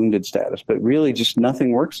and the wounded status, but really just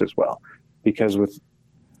nothing works as well because with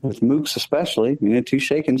mooks especially, 2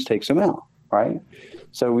 shakens takes them out. right?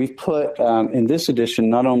 So we've put in this edition,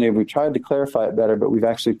 not only have we tried to clarify it better, but we've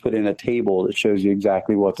actually put in a table that shows you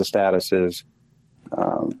exactly what the status is,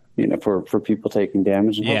 for people taking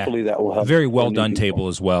damage. And hopefully that will help. Very well done table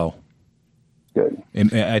as well. Good.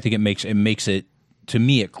 I think it makes it, to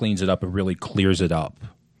me, it cleans it up. It really clears it up.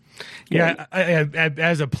 Yeah, I,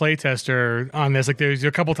 as a playtester on this, like there's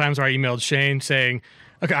a couple times where I emailed Shane saying,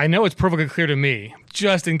 okay, I know it's perfectly clear to me,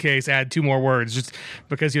 just in case, add 2 more words, just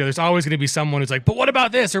because, there's always going to be someone who's like, but what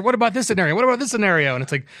about this? Or what about this scenario? What about this scenario? And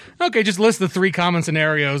it's like, okay, just list the 3 common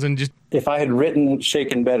scenarios and just... If I had written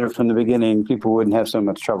Shaken better from the beginning, people wouldn't have so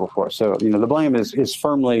much trouble for it. So, the blame is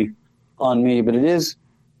firmly on me, but it is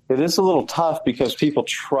a little tough because people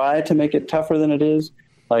try to make it tougher than it is.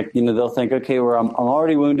 Like, they'll think, okay, I'm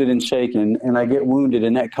already wounded and shaken, and I get wounded,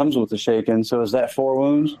 and that comes with the shaken. So is that 4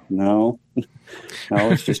 wounds? No,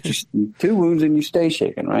 it's just 2 wounds and you stay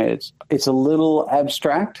shaken, right? It's a little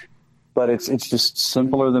abstract, but it's just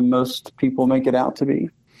simpler than most people make it out to be.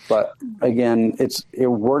 But again, it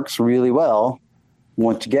works really well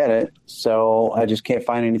once you get it. So I just can't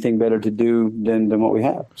find anything better to do than what we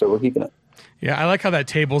have. So we're keeping it. Yeah, I like how that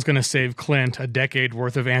table's going to save Clint a decade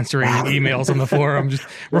worth of answering emails on the forum. Just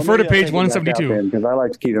refer to page 172. Because I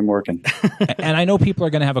like to keep them working. And I know people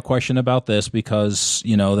are going to have a question about this because,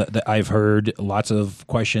 that I've heard lots of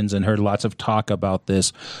questions and heard lots of talk about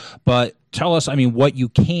this. But tell us, what you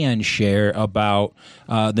can share about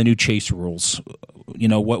the new chase rules.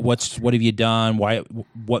 What have you done?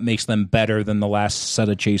 What makes them better than the last set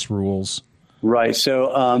of chase rules? Right.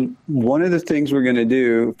 So one of the things we're going to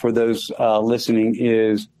do for those listening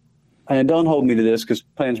is, and don't hold me to this because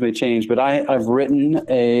plans may change, but I've written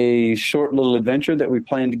a short little adventure that we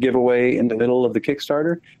plan to give away in the middle of the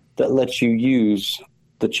Kickstarter that lets you use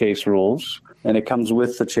the chase rules. And it comes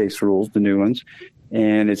with the chase rules, the new ones.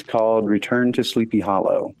 And it's called Return to Sleepy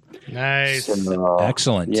Hollow. Nice. So,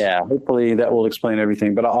 excellent. Yeah, hopefully that will explain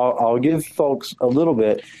everything. But I'll give folks a little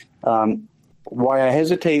bit. Why I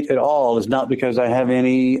hesitate at all is not because I have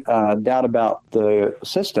any doubt about the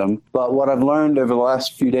system, but what I've learned over the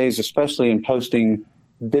last few days, especially in posting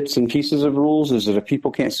bits and pieces of rules, is that if people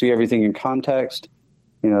can't see everything in context,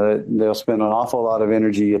 they'll spend an awful lot of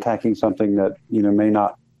energy attacking something that, may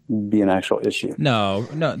not be an actual issue. No,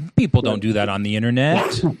 people don't do that on the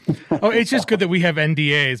internet. It's just good that we have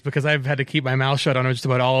NDAs because I've had to keep my mouth shut on just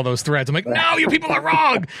about all of those threads. I'm like, no, you people are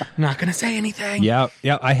wrong. I'm not going to say anything. Yeah,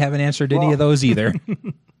 I haven't answered any of those either.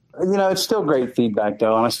 It's still great feedback,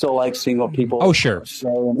 though, and I still like seeing what people say.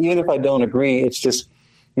 And even if I don't agree, it's just,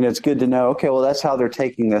 it's good to know, okay, well, that's how they're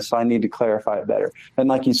taking this, so I need to clarify it better. And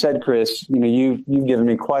like you said, Chris, you've given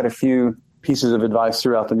me quite a few pieces of advice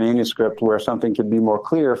throughout the manuscript where something could be more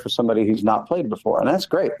clear for somebody who's not played before. And that's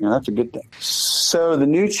great. That's a good thing. So the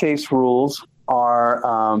new chase rules are,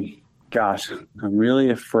 I'm really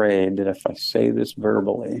afraid that if I say this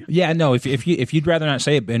verbally. Yeah, no, if you'd rather not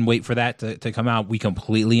say it and wait for that to come out, we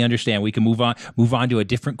completely understand. We can move on to a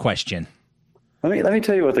different question. Let me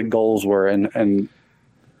tell you what the goals were and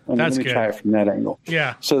let me try it from that angle.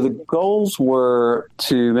 Yeah. So the goals were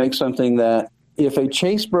to make something that if a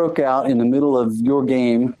chase broke out in the middle of your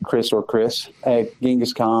game, Chris, at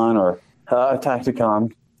Genghis Khan or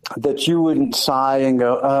Tacticon, that you wouldn't sigh and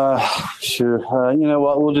go, sure, you know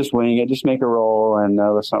what, we'll just wing it, just make a roll, and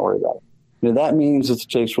let's not worry about it. That means that the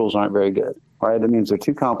chase rules aren't very good, right? That means they're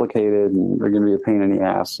too complicated and they're going to be a pain in the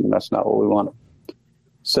ass, and that's not what we wanted.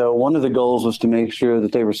 So one of the goals was to make sure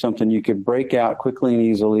that they were something you could break out quickly and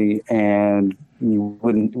easily, and you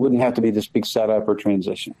wouldn't have to be this big setup or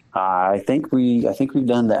transition. I think we've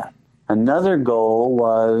done that. Another goal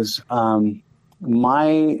was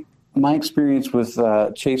my experience with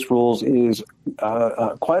chase rules is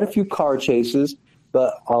quite a few car chases,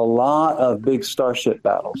 but a lot of big starship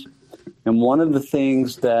battles. And one of the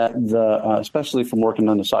things that especially from working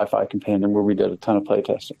on the Sci-Fi Companion where we did a ton of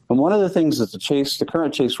playtesting, and one of the things that the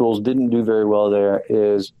current chase rules didn't do very well there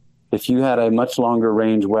is if you had a much longer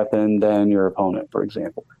range weapon than your opponent, for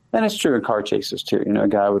example. And it's true in car chases too. A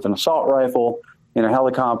guy with an assault rifle in a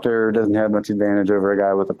helicopter doesn't have much advantage over a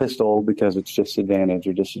guy with a pistol because it's just advantage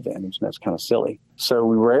or disadvantage, and that's kind of silly. So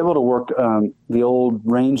we were able to work the old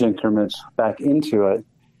range increments back into it,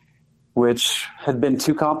 which had been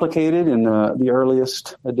too complicated in the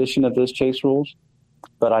earliest edition of those chase rules,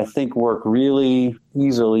 but I think work really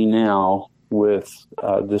easily now with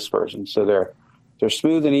this version. So they're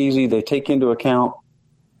smooth and easy. They take into account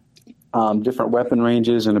different weapon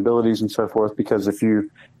ranges and abilities and so forth, because if you're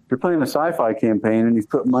playing a sci-fi campaign and you've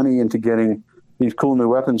put money into getting these cool new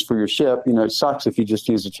weapons for your ship, it sucks if you just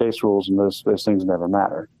use the chase rules and those things never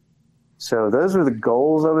matter. So those are the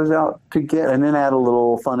goals I was out to get, and then add a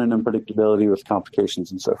little fun and unpredictability with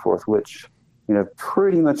complications and so forth, which,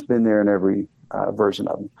 pretty much been there in every version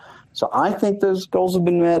of them. So I think those goals have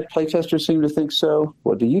been met. Playtesters seem to think so.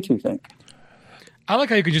 What do you two think? I like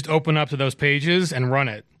how you can just open up to those pages and run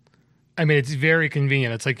it. I mean, it's very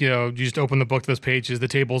convenient. It's like, you just open the book to those pages. The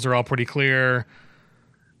tables are all pretty clear.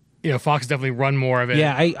 Fox definitely run more of it.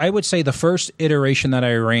 Yeah, I would say the first iteration that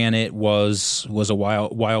I ran it was a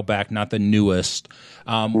while back, not the newest.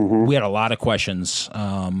 We had a lot of questions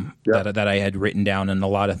that I had written down and a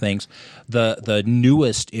lot of things. The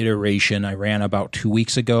newest iteration I ran about 2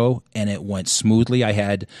 weeks ago, and it went smoothly. I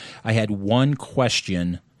had one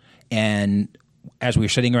question, and as we were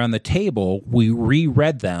sitting around the table, we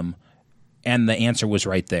reread them, and the answer was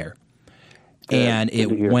right there. And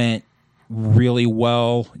it went really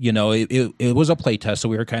well. It was a play test, so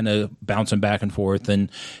we were kind of bouncing back and forth and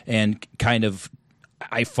kind of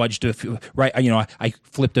I fudged a few, right? I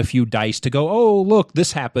flipped a few dice to go, oh, look,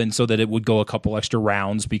 this happened, so that it would go a couple extra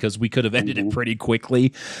rounds because we could have ended it pretty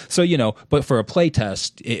quickly. So, but for a play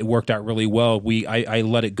test, it worked out really well. I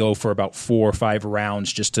let it go for about 4 or 5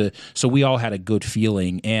 rounds so we all had a good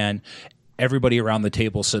feeling. And everybody around the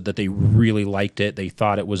table said that they really liked it. They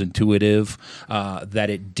thought it was intuitive, that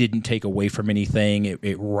it didn't take away from anything.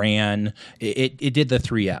 It ran. It did the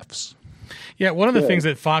 3 Fs. Yeah, one of the things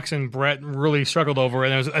that Fox and Brett really struggled over,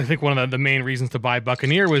 and it was, I think, one of the main reasons to buy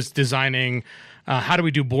Buccaneer was designing how do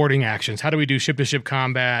we do boarding actions? How do we do ship-to-ship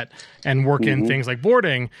combat and work in things like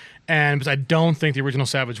boarding? And because I don't think the original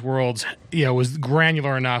Savage Worlds, was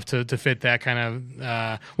granular enough to fit that kind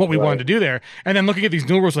of what we wanted to do there. And then looking at these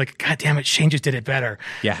new rules, like, God damn it, Shane just did it better.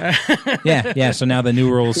 Yeah, yeah. So now the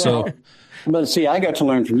new rules. But see, I got to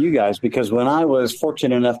learn from you guys because when I was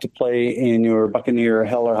fortunate enough to play in your Buccaneer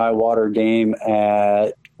Hell or High Water game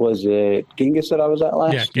at, was it Genghis that I was at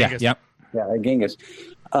last? Yeah, Genghis. Yeah, at Genghis.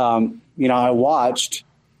 I watched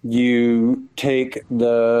you take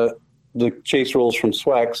the chase rules from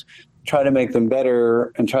Swex, try to make them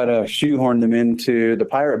better, and try to shoehorn them into the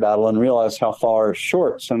pirate battle, and realize how far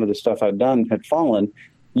short some of the stuff I'd done had fallen.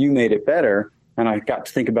 You made it better, and I got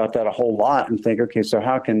to think about that a whole lot and think, okay, so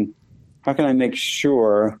how can I make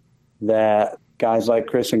sure that guys like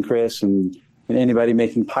Chris and anybody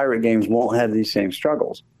making pirate games won't have these same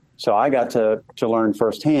struggles? So I got to learn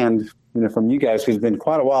firsthand, from you guys, because it's been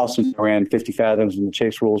quite a while since I ran 50 Fathoms and the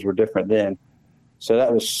chase rules were different then. So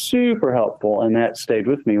that was super helpful, and that stayed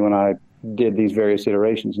with me when I did these various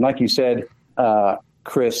iterations. And like you said,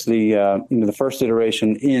 Chris, the first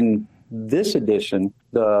iteration in this edition,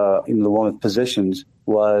 the one with positions,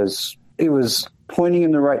 was pointing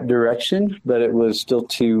in the right direction, but it was still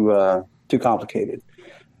too complicated.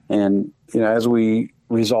 And as we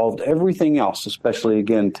resolved everything else, especially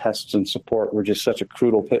again tests and support, were just such a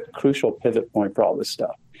crucial pivot point for all this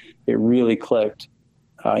stuff. It really clicked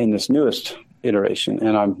in this newest iteration,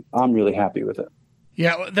 and I'm really happy with it.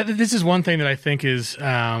 Yeah, this is one thing that I think is.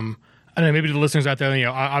 I don't know, maybe to the listeners out there,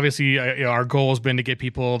 obviously our goal has been to get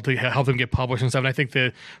people to help them get published and stuff. And I think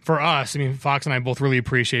that for us, Fox and I both really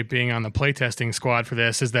appreciate being on the playtesting squad for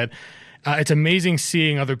this, is that it's amazing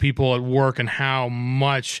seeing other people at work and how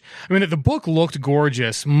much, the book looked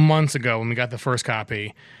gorgeous months ago when we got the first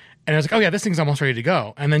copy. And I was like, oh yeah, this thing's almost ready to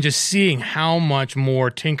go. And then just seeing how much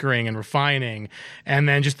more tinkering and refining, and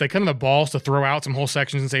then just kind of the balls to throw out some whole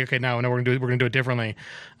sections and say, okay, no, we're gonna do it differently.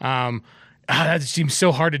 That seems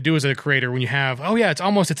so hard to do as a creator when you have, it's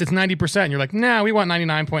 90%. And you're like, nah, we want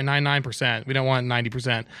 99.99%. We don't want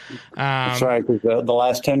 90%. That's right, because the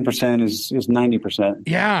last 10% is 90%.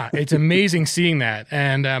 Yeah, it's amazing seeing that.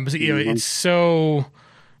 And it's so...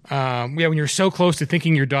 when you're so close to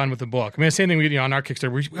thinking you're done with the book. The same thing we on our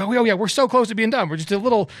Kickstarter. We're so close to being done. We're just a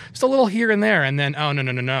little here and there, and then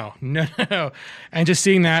no. And just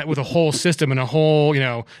seeing that with a whole system and a whole,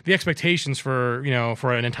 the expectations for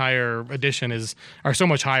an entire edition are so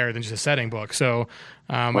much higher than just a setting book. So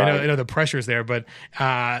I know the pressure's there, but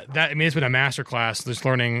it's been a masterclass just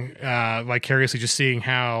learning vicariously, just seeing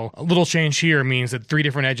how a little change here means that 3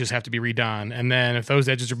 different edges have to be redone, and then if those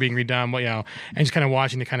edges are being redone, and just kind of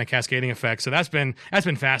watching the kind of cascading effect. So that's been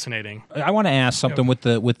fascinating. I want to ask something with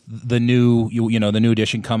the new the new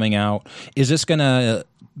edition coming out. Is this going to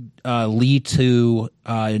lead to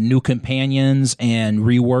new companions and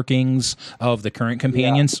reworkings of the current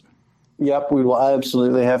companions? Yeah. Yep, we will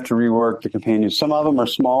absolutely have to rework the companions. Some of them are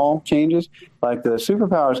small changes, like the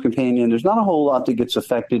Superpowers companion. There's not a whole lot that gets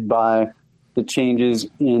affected by the changes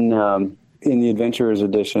in the Adventurers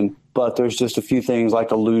edition, but there's just a few things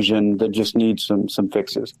like Illusion that just need some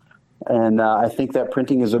fixes. And I think that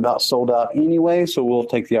printing is about sold out anyway, so we'll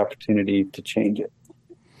take the opportunity to change it.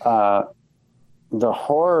 the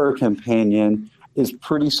horror companion is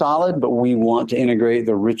pretty solid, but we want to integrate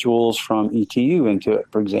the rituals from ETU into it,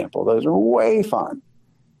 for example. Those are way fun.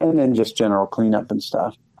 And then just general cleanup and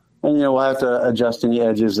stuff. And, we'll have to adjust any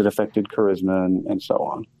edges that affected charisma and so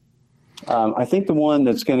on. I think the one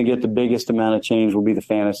that's going to get the biggest amount of change will be the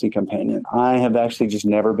fantasy companion. I have actually just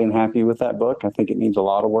never been happy with that book. I think it needs a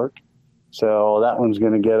lot of work. So that one's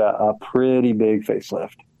going to get a pretty big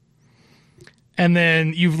facelift. And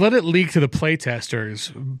then you've let it leak to the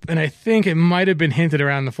playtesters, and I think it might have been hinted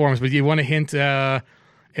around the forums, but you want to hint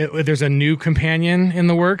there's a new companion in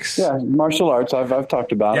the works? Yeah, martial arts I've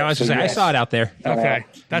talked about. Yeah, I saw it out there. Okay,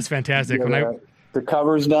 that's fantastic. The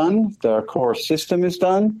cover's done. The core system is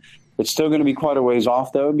done. It's still going to be quite a ways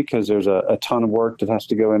off, though, because there's a ton of work that has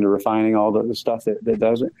to go into refining all the stuff that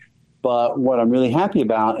does it. But what I'm really happy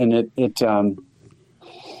about, and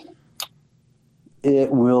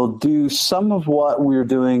it will do some of what we're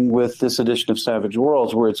doing with this edition of Savage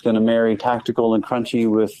Worlds, where it's going to marry tactical and crunchy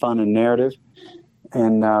with fun and narrative.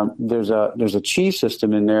 And there's a chi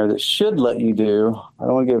system in there that should let you do. I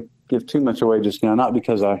don't want to give too much away just now, not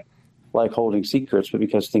because I like holding secrets, but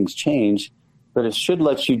because things change. But it should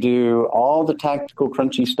let you do all the tactical,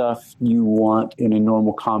 crunchy stuff you want in a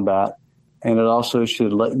normal combat. And it also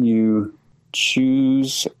should let you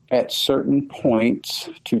choose at certain points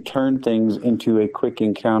to turn things into a quick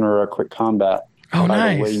encounter or a quick combat. Oh, by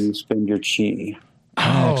nice. the way you spend your chi.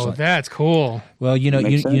 Oh, excellent. That's cool. Well,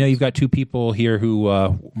 Makes sense. you've got two people here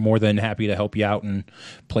who more than happy to help you out and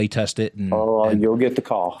play test it and You'll get the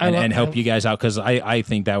call. and help you guys out, because I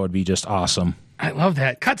think that would be just awesome. I love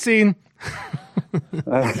that. Cutscene.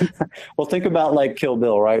 Well, think about like Kill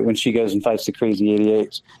Bill, right? When she goes and fights the crazy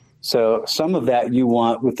 88s. So some of that you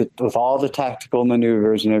want with all the tactical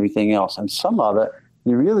maneuvers and everything else. And some of it,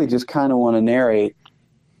 you really just kind of want to narrate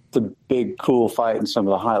the big, cool fight and some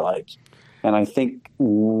of the highlights. And I think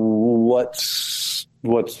what's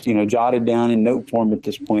jotted down in note form at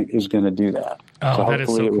this point is going to do that. Oh, so that is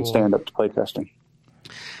hopefully so it cool. will stand up to playtesting.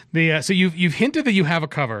 So you've hinted that you have a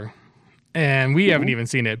cover, and we haven't even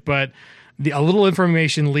seen it, but a little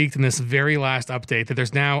information leaked in this very last update that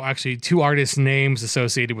there's now actually two artists' names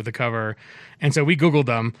associated with the cover. And so we Googled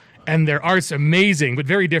them, and their art's amazing, but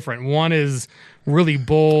very different. One is really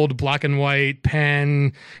bold, black and white,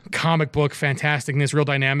 pen, comic book, fantasticness, real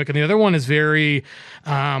dynamic. And the other one is very,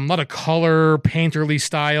 a lot of color, painterly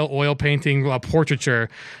style, oil painting, portraiture.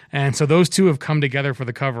 And so those two have come together for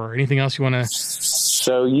the cover. Anything else you want to...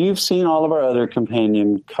 So you've seen all of our other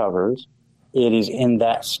companion covers. It is in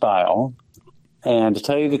that style. And to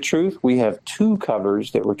tell you the truth, we have two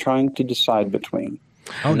covers that we're trying to decide between.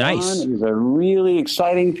 Oh, nice. One is a really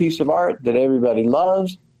exciting piece of art that everybody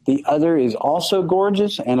loves. The other is also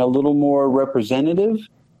gorgeous and a little more representative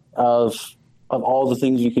of all the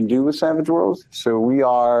things you can do with Savage Worlds. So we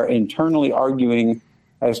are internally arguing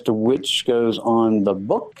as to which goes on the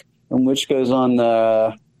book and which goes on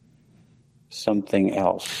the something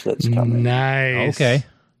else that's coming. Nice. Okay.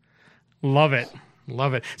 Love it.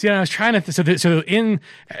 Love it. See, I was trying to. So in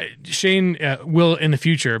Shane will in the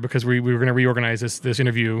future, because we were going to reorganize this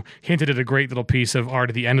interview, hinted at a great little piece of art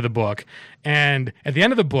at the end of the book. And at the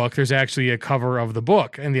end of the book, there's actually a cover of the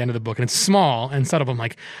book in the end of the book, and it's small and subtle. I'm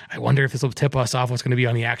like, I wonder if this will tip us off what's going to be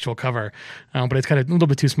on the actual cover, but it's kind of a little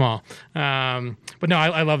bit too small. But no,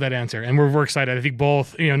 I love that answer, and we're excited. I think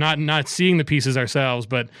both, not seeing the pieces ourselves,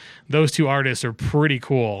 but those two artists are pretty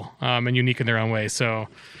cool and unique in their own way. So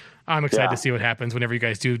I'm excited to see what happens whenever you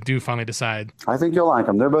guys do finally decide. I think you'll like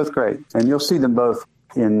them. They're both great, and you'll see them both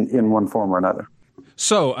in one form or another.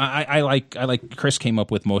 So I like Chris came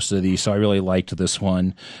up with most of these, so I really liked this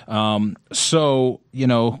one. Get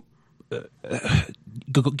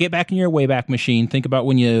back in your Wayback Machine. Think about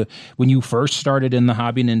when you first started in the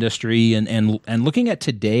hobby and industry, and looking at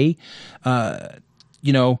today.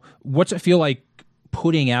 What's it feel like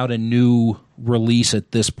putting out a new release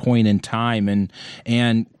at this point in time,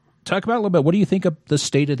 and talk about a little bit, what do you think of the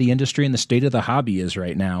state of the industry and the state of the hobby is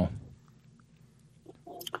right now?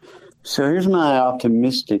 So here's my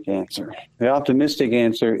optimistic answer. The optimistic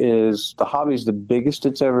answer is the hobby's the biggest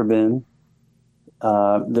it's ever been.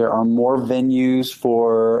 There are more venues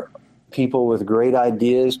for people with great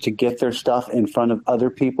ideas to get their stuff in front of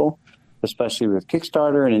other people, especially with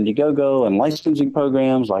Kickstarter and Indiegogo and licensing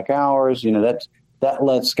programs like ours. That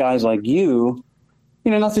lets guys like you,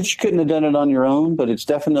 not that you couldn't have done it on your own, but it's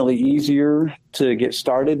definitely easier to get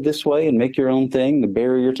started this way and make your own thing. The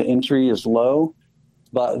barrier to entry is low,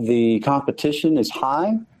 but the competition is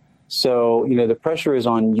high. So, the pressure is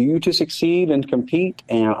on you to succeed and compete,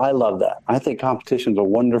 and I love that. I think competition is a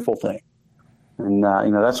wonderful thing. And,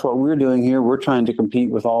 that's what we're doing here. We're trying to compete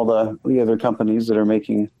with all the other companies that are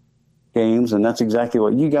making games, and that's exactly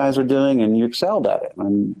what you guys are doing, and you excelled at it.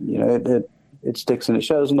 And, it sticks and it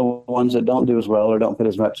shows in the ones that don't do as well or don't put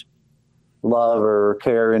as much love or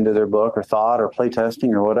care into their book or thought or play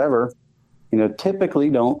testing or whatever, typically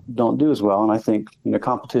don't do as well. And I think,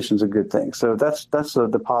 competition's a good thing. So that's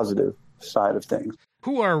the positive side of things.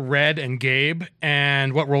 Who are Red and Gabe,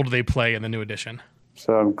 and what role do they play in the new edition?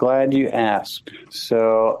 So I'm glad you asked.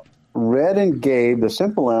 So Red and Gabe, the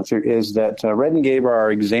simple answer is that Red and Gabe are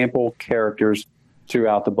our example characters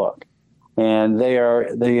throughout the book. And they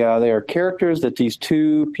are characters that these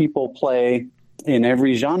two people play in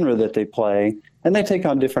every genre that they play, and they take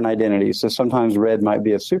on different identities. So sometimes Red might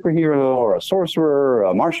be a superhero or a sorcerer or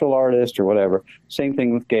a martial artist or whatever. Same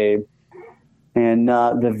thing with Gabe. And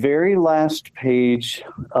the very last page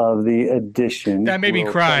of the edition... That made me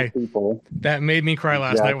cry. That made me cry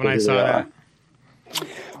last night when I saw that.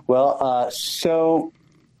 Well, so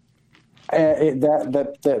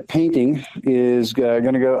that painting is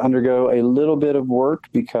going to undergo a little bit of work,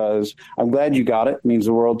 because I'm glad you got it. It means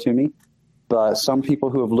the world to me. But some people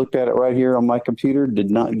who have looked at it right here on my computer did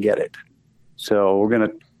not get it. So we're going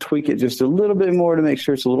to tweak it just a little bit more to make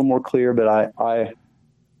sure it's a little more clear. But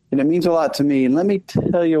and it means a lot to me. And let me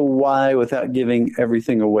tell you why without giving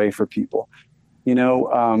everything away for people.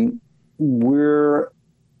 We're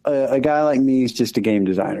a guy like me is just a game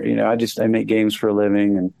designer. I make games for a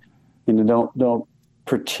living, and don't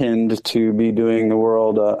pretend to be doing the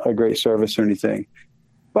world a great service or anything.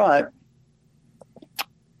 But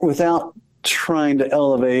without trying to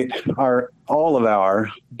elevate all of our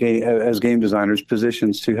as game designers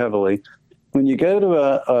positions too heavily, when you go to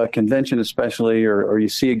a convention especially, or you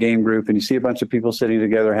see a game group and you see a bunch of people sitting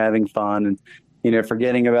together having fun and,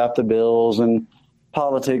 forgetting about the bills and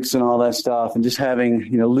politics and all that stuff, and just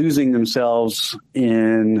having, losing themselves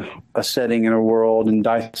in a setting in a world and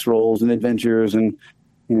dice rolls and adventures and,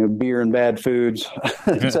 beer and bad foods,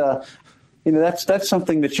 that's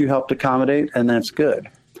something that you helped accommodate, and that's good.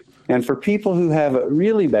 And for people who have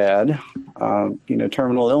really bad,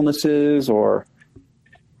 terminal illnesses or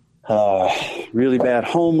really bad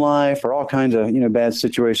home life or all kinds of, bad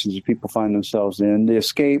situations that people find themselves in, the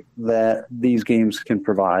escape that these games can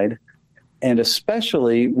provide, and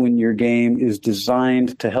especially when your game is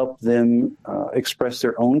designed to help them express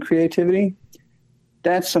their own creativity,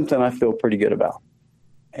 that's something I feel pretty good about.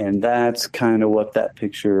 And that's kind of what that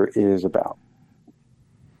picture is about.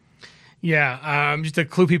 Yeah, just to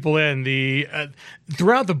clue people in,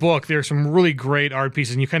 throughout the book, there's some really great art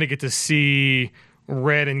pieces, and you kind of get to see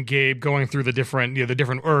Red and Gabe going through the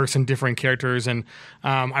different Earths and different characters, and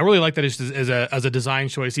I really like that as a design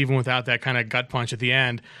choice, even without that kind of gut punch at the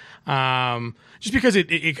end. Just because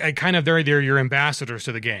it kind of they're your ambassadors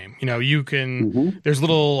to the game. You can there's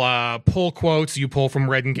little pull quotes you pull from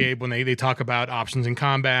Red and Gabe when they talk about options in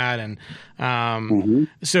combat, and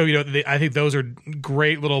so I think those are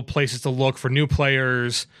great little places to look for new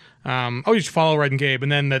players. You should follow Red and Gabe,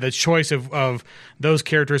 and then the choice of those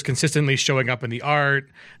characters consistently showing up in the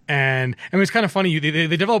art. And I mean, it's kind of funny.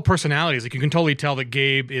 They develop personalities. Like, you can totally tell that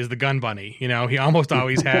Gabe is the gun bunny. He almost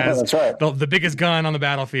always has That's right. the biggest gun on the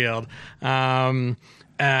battlefield. And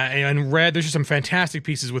Red, there's just some fantastic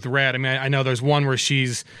pieces with Red. I mean, I know there's one where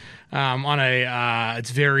she's on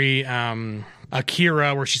it's very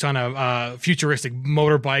Akira, where she's on a futuristic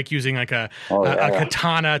motorbike using like a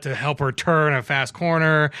katana to help her turn a fast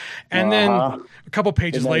corner. And then a couple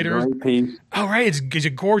pages later, it's a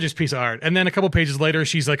gorgeous piece of art. And then a couple pages later,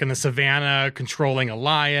 she's like in the savannah controlling a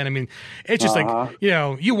lion. I mean, it's just like,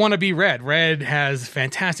 you want to be Red. Red has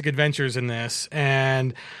fantastic adventures in this.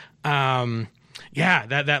 And,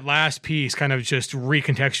 that last piece kind of just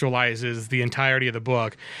recontextualizes the entirety of the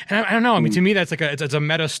book. And I don't know. I mean, to me, that's like it's a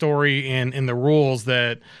meta story in the rules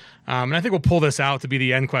that, and I think we'll pull this out to be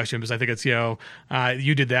the end question, because I think it's, you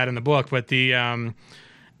did that in the book, but I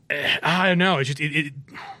don't know. It's just,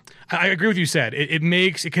 I agree with you said. It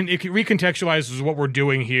recontextualizes what we're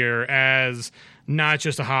doing here as not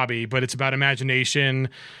just a hobby, but it's about imagination,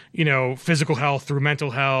 physical health through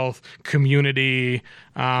mental health, community.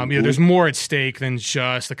 There's more at stake than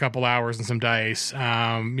just a couple hours and some dice.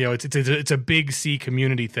 It's a big C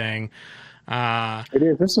community thing. It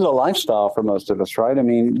is. This is a lifestyle for most of us, right? I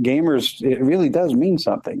mean, gamers, it really does mean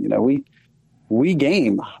something. We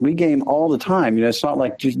game all the time. It's not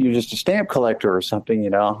like you're just a stamp collector or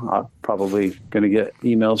something. I'm probably going to get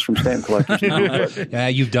emails from stamp collectors now. Yeah,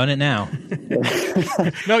 you've done it now.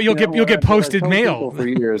 No, you'll get posted mail for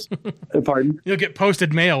years. Pardon? You'll get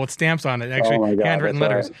posted mail with stamps on it. Actually, handwritten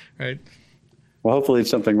letters. Right. Well, hopefully it's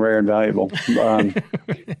something rare and valuable.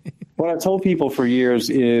 What I've told people for years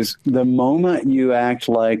is the moment you act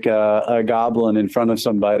like a goblin in front of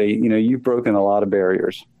somebody, you've broken a lot of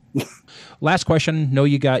barriers. Last question. Know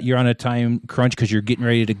you're on a time crunch because you're getting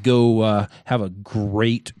ready to go have a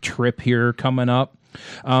great trip here coming up.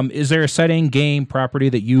 Is there a setting, game, property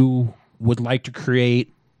that you would like to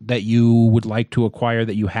create, that you would like to acquire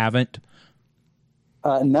that you haven't?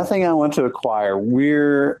 Nothing I want to acquire.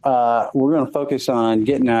 We're going to focus on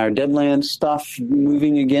getting our Deadlands stuff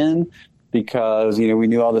moving again because, we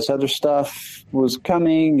knew all this other stuff was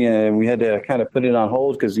coming and we had to kind of put it on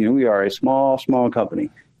hold because, we are a small company.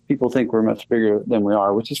 People think we're much bigger than we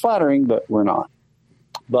are, which is flattering, but we're not.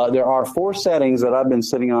 But there are 4 settings that I've been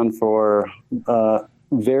sitting on for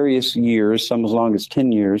various years, some as long as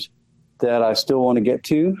 10 years, that I still want to get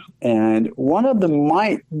to. And one of them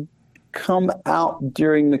might come out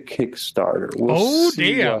during the Kickstarter. We'll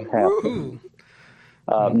see damn!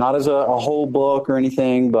 Not as a whole book or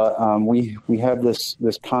anything, but we have this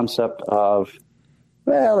concept of,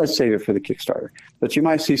 let's save it for the Kickstarter. But you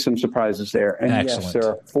might see some surprises there. And Excellent. Yes, there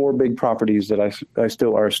are 4 big properties that I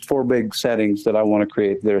still are 4 big settings that I want to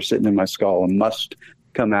create that are sitting in my skull and must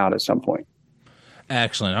come out at some point.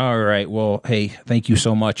 Excellent. All right. Well, hey, thank you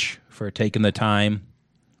so much for taking the time.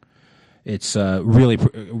 It's we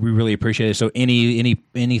really appreciate it. So, any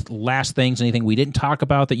last things, anything we didn't talk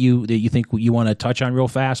about that you think you want to touch on real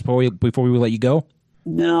fast before we let you go?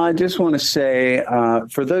 No, I just want to say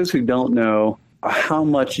for those who don't know how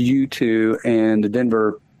much you two and the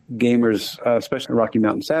Denver gamers, especially Rocky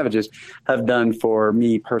Mountain Savages, have done for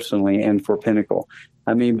me personally and for Pinnacle.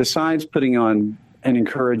 I mean, besides putting on and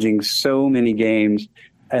encouraging so many games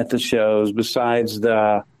at the shows, besides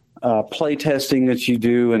the play testing that you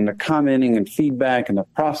do and the commenting and feedback and the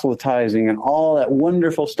proselytizing and all that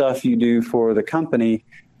wonderful stuff you do for the company,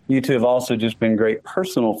 you two have also just been great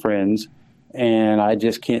personal friends, and I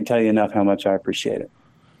just can't tell you enough how much I appreciate it.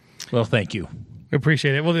 Well, thank you. We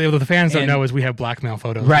appreciate it. Well, the fans don't know is we have blackmail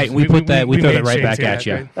photos. Right. We throw that right back at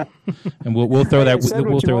you, right? and we'll throw that.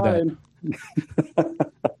 We'll throw that.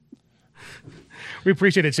 We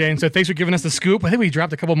appreciate it, Shane. So thanks for giving us the scoop. I think we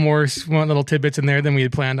dropped a couple more little tidbits in there than we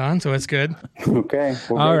had planned on, so that's good. Okay.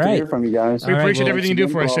 Well, all right. To hear from you guys. We appreciate everything you do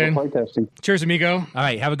for us, Shane. Cheers, amigo. All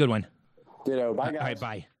right. Have a good one. Ditto. Bye, guys. All right.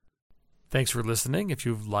 Bye. Thanks for listening. If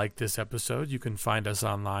you've liked this episode, you can find us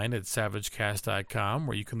online at savagecast.com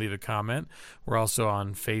where you can leave a comment. We're also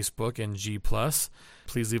on Facebook and G+. Please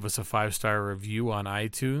leave us a 5-star review on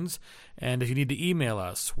iTunes. And if you need to email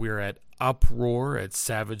us, we're at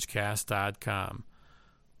uproar@savagecast.com.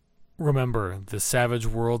 Remember, the Savage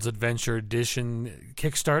Worlds Adventure Edition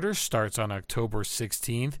Kickstarter starts on October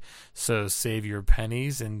 16th, so save your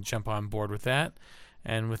pennies and jump on board with that.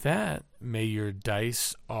 And with that, may your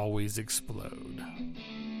dice always explode.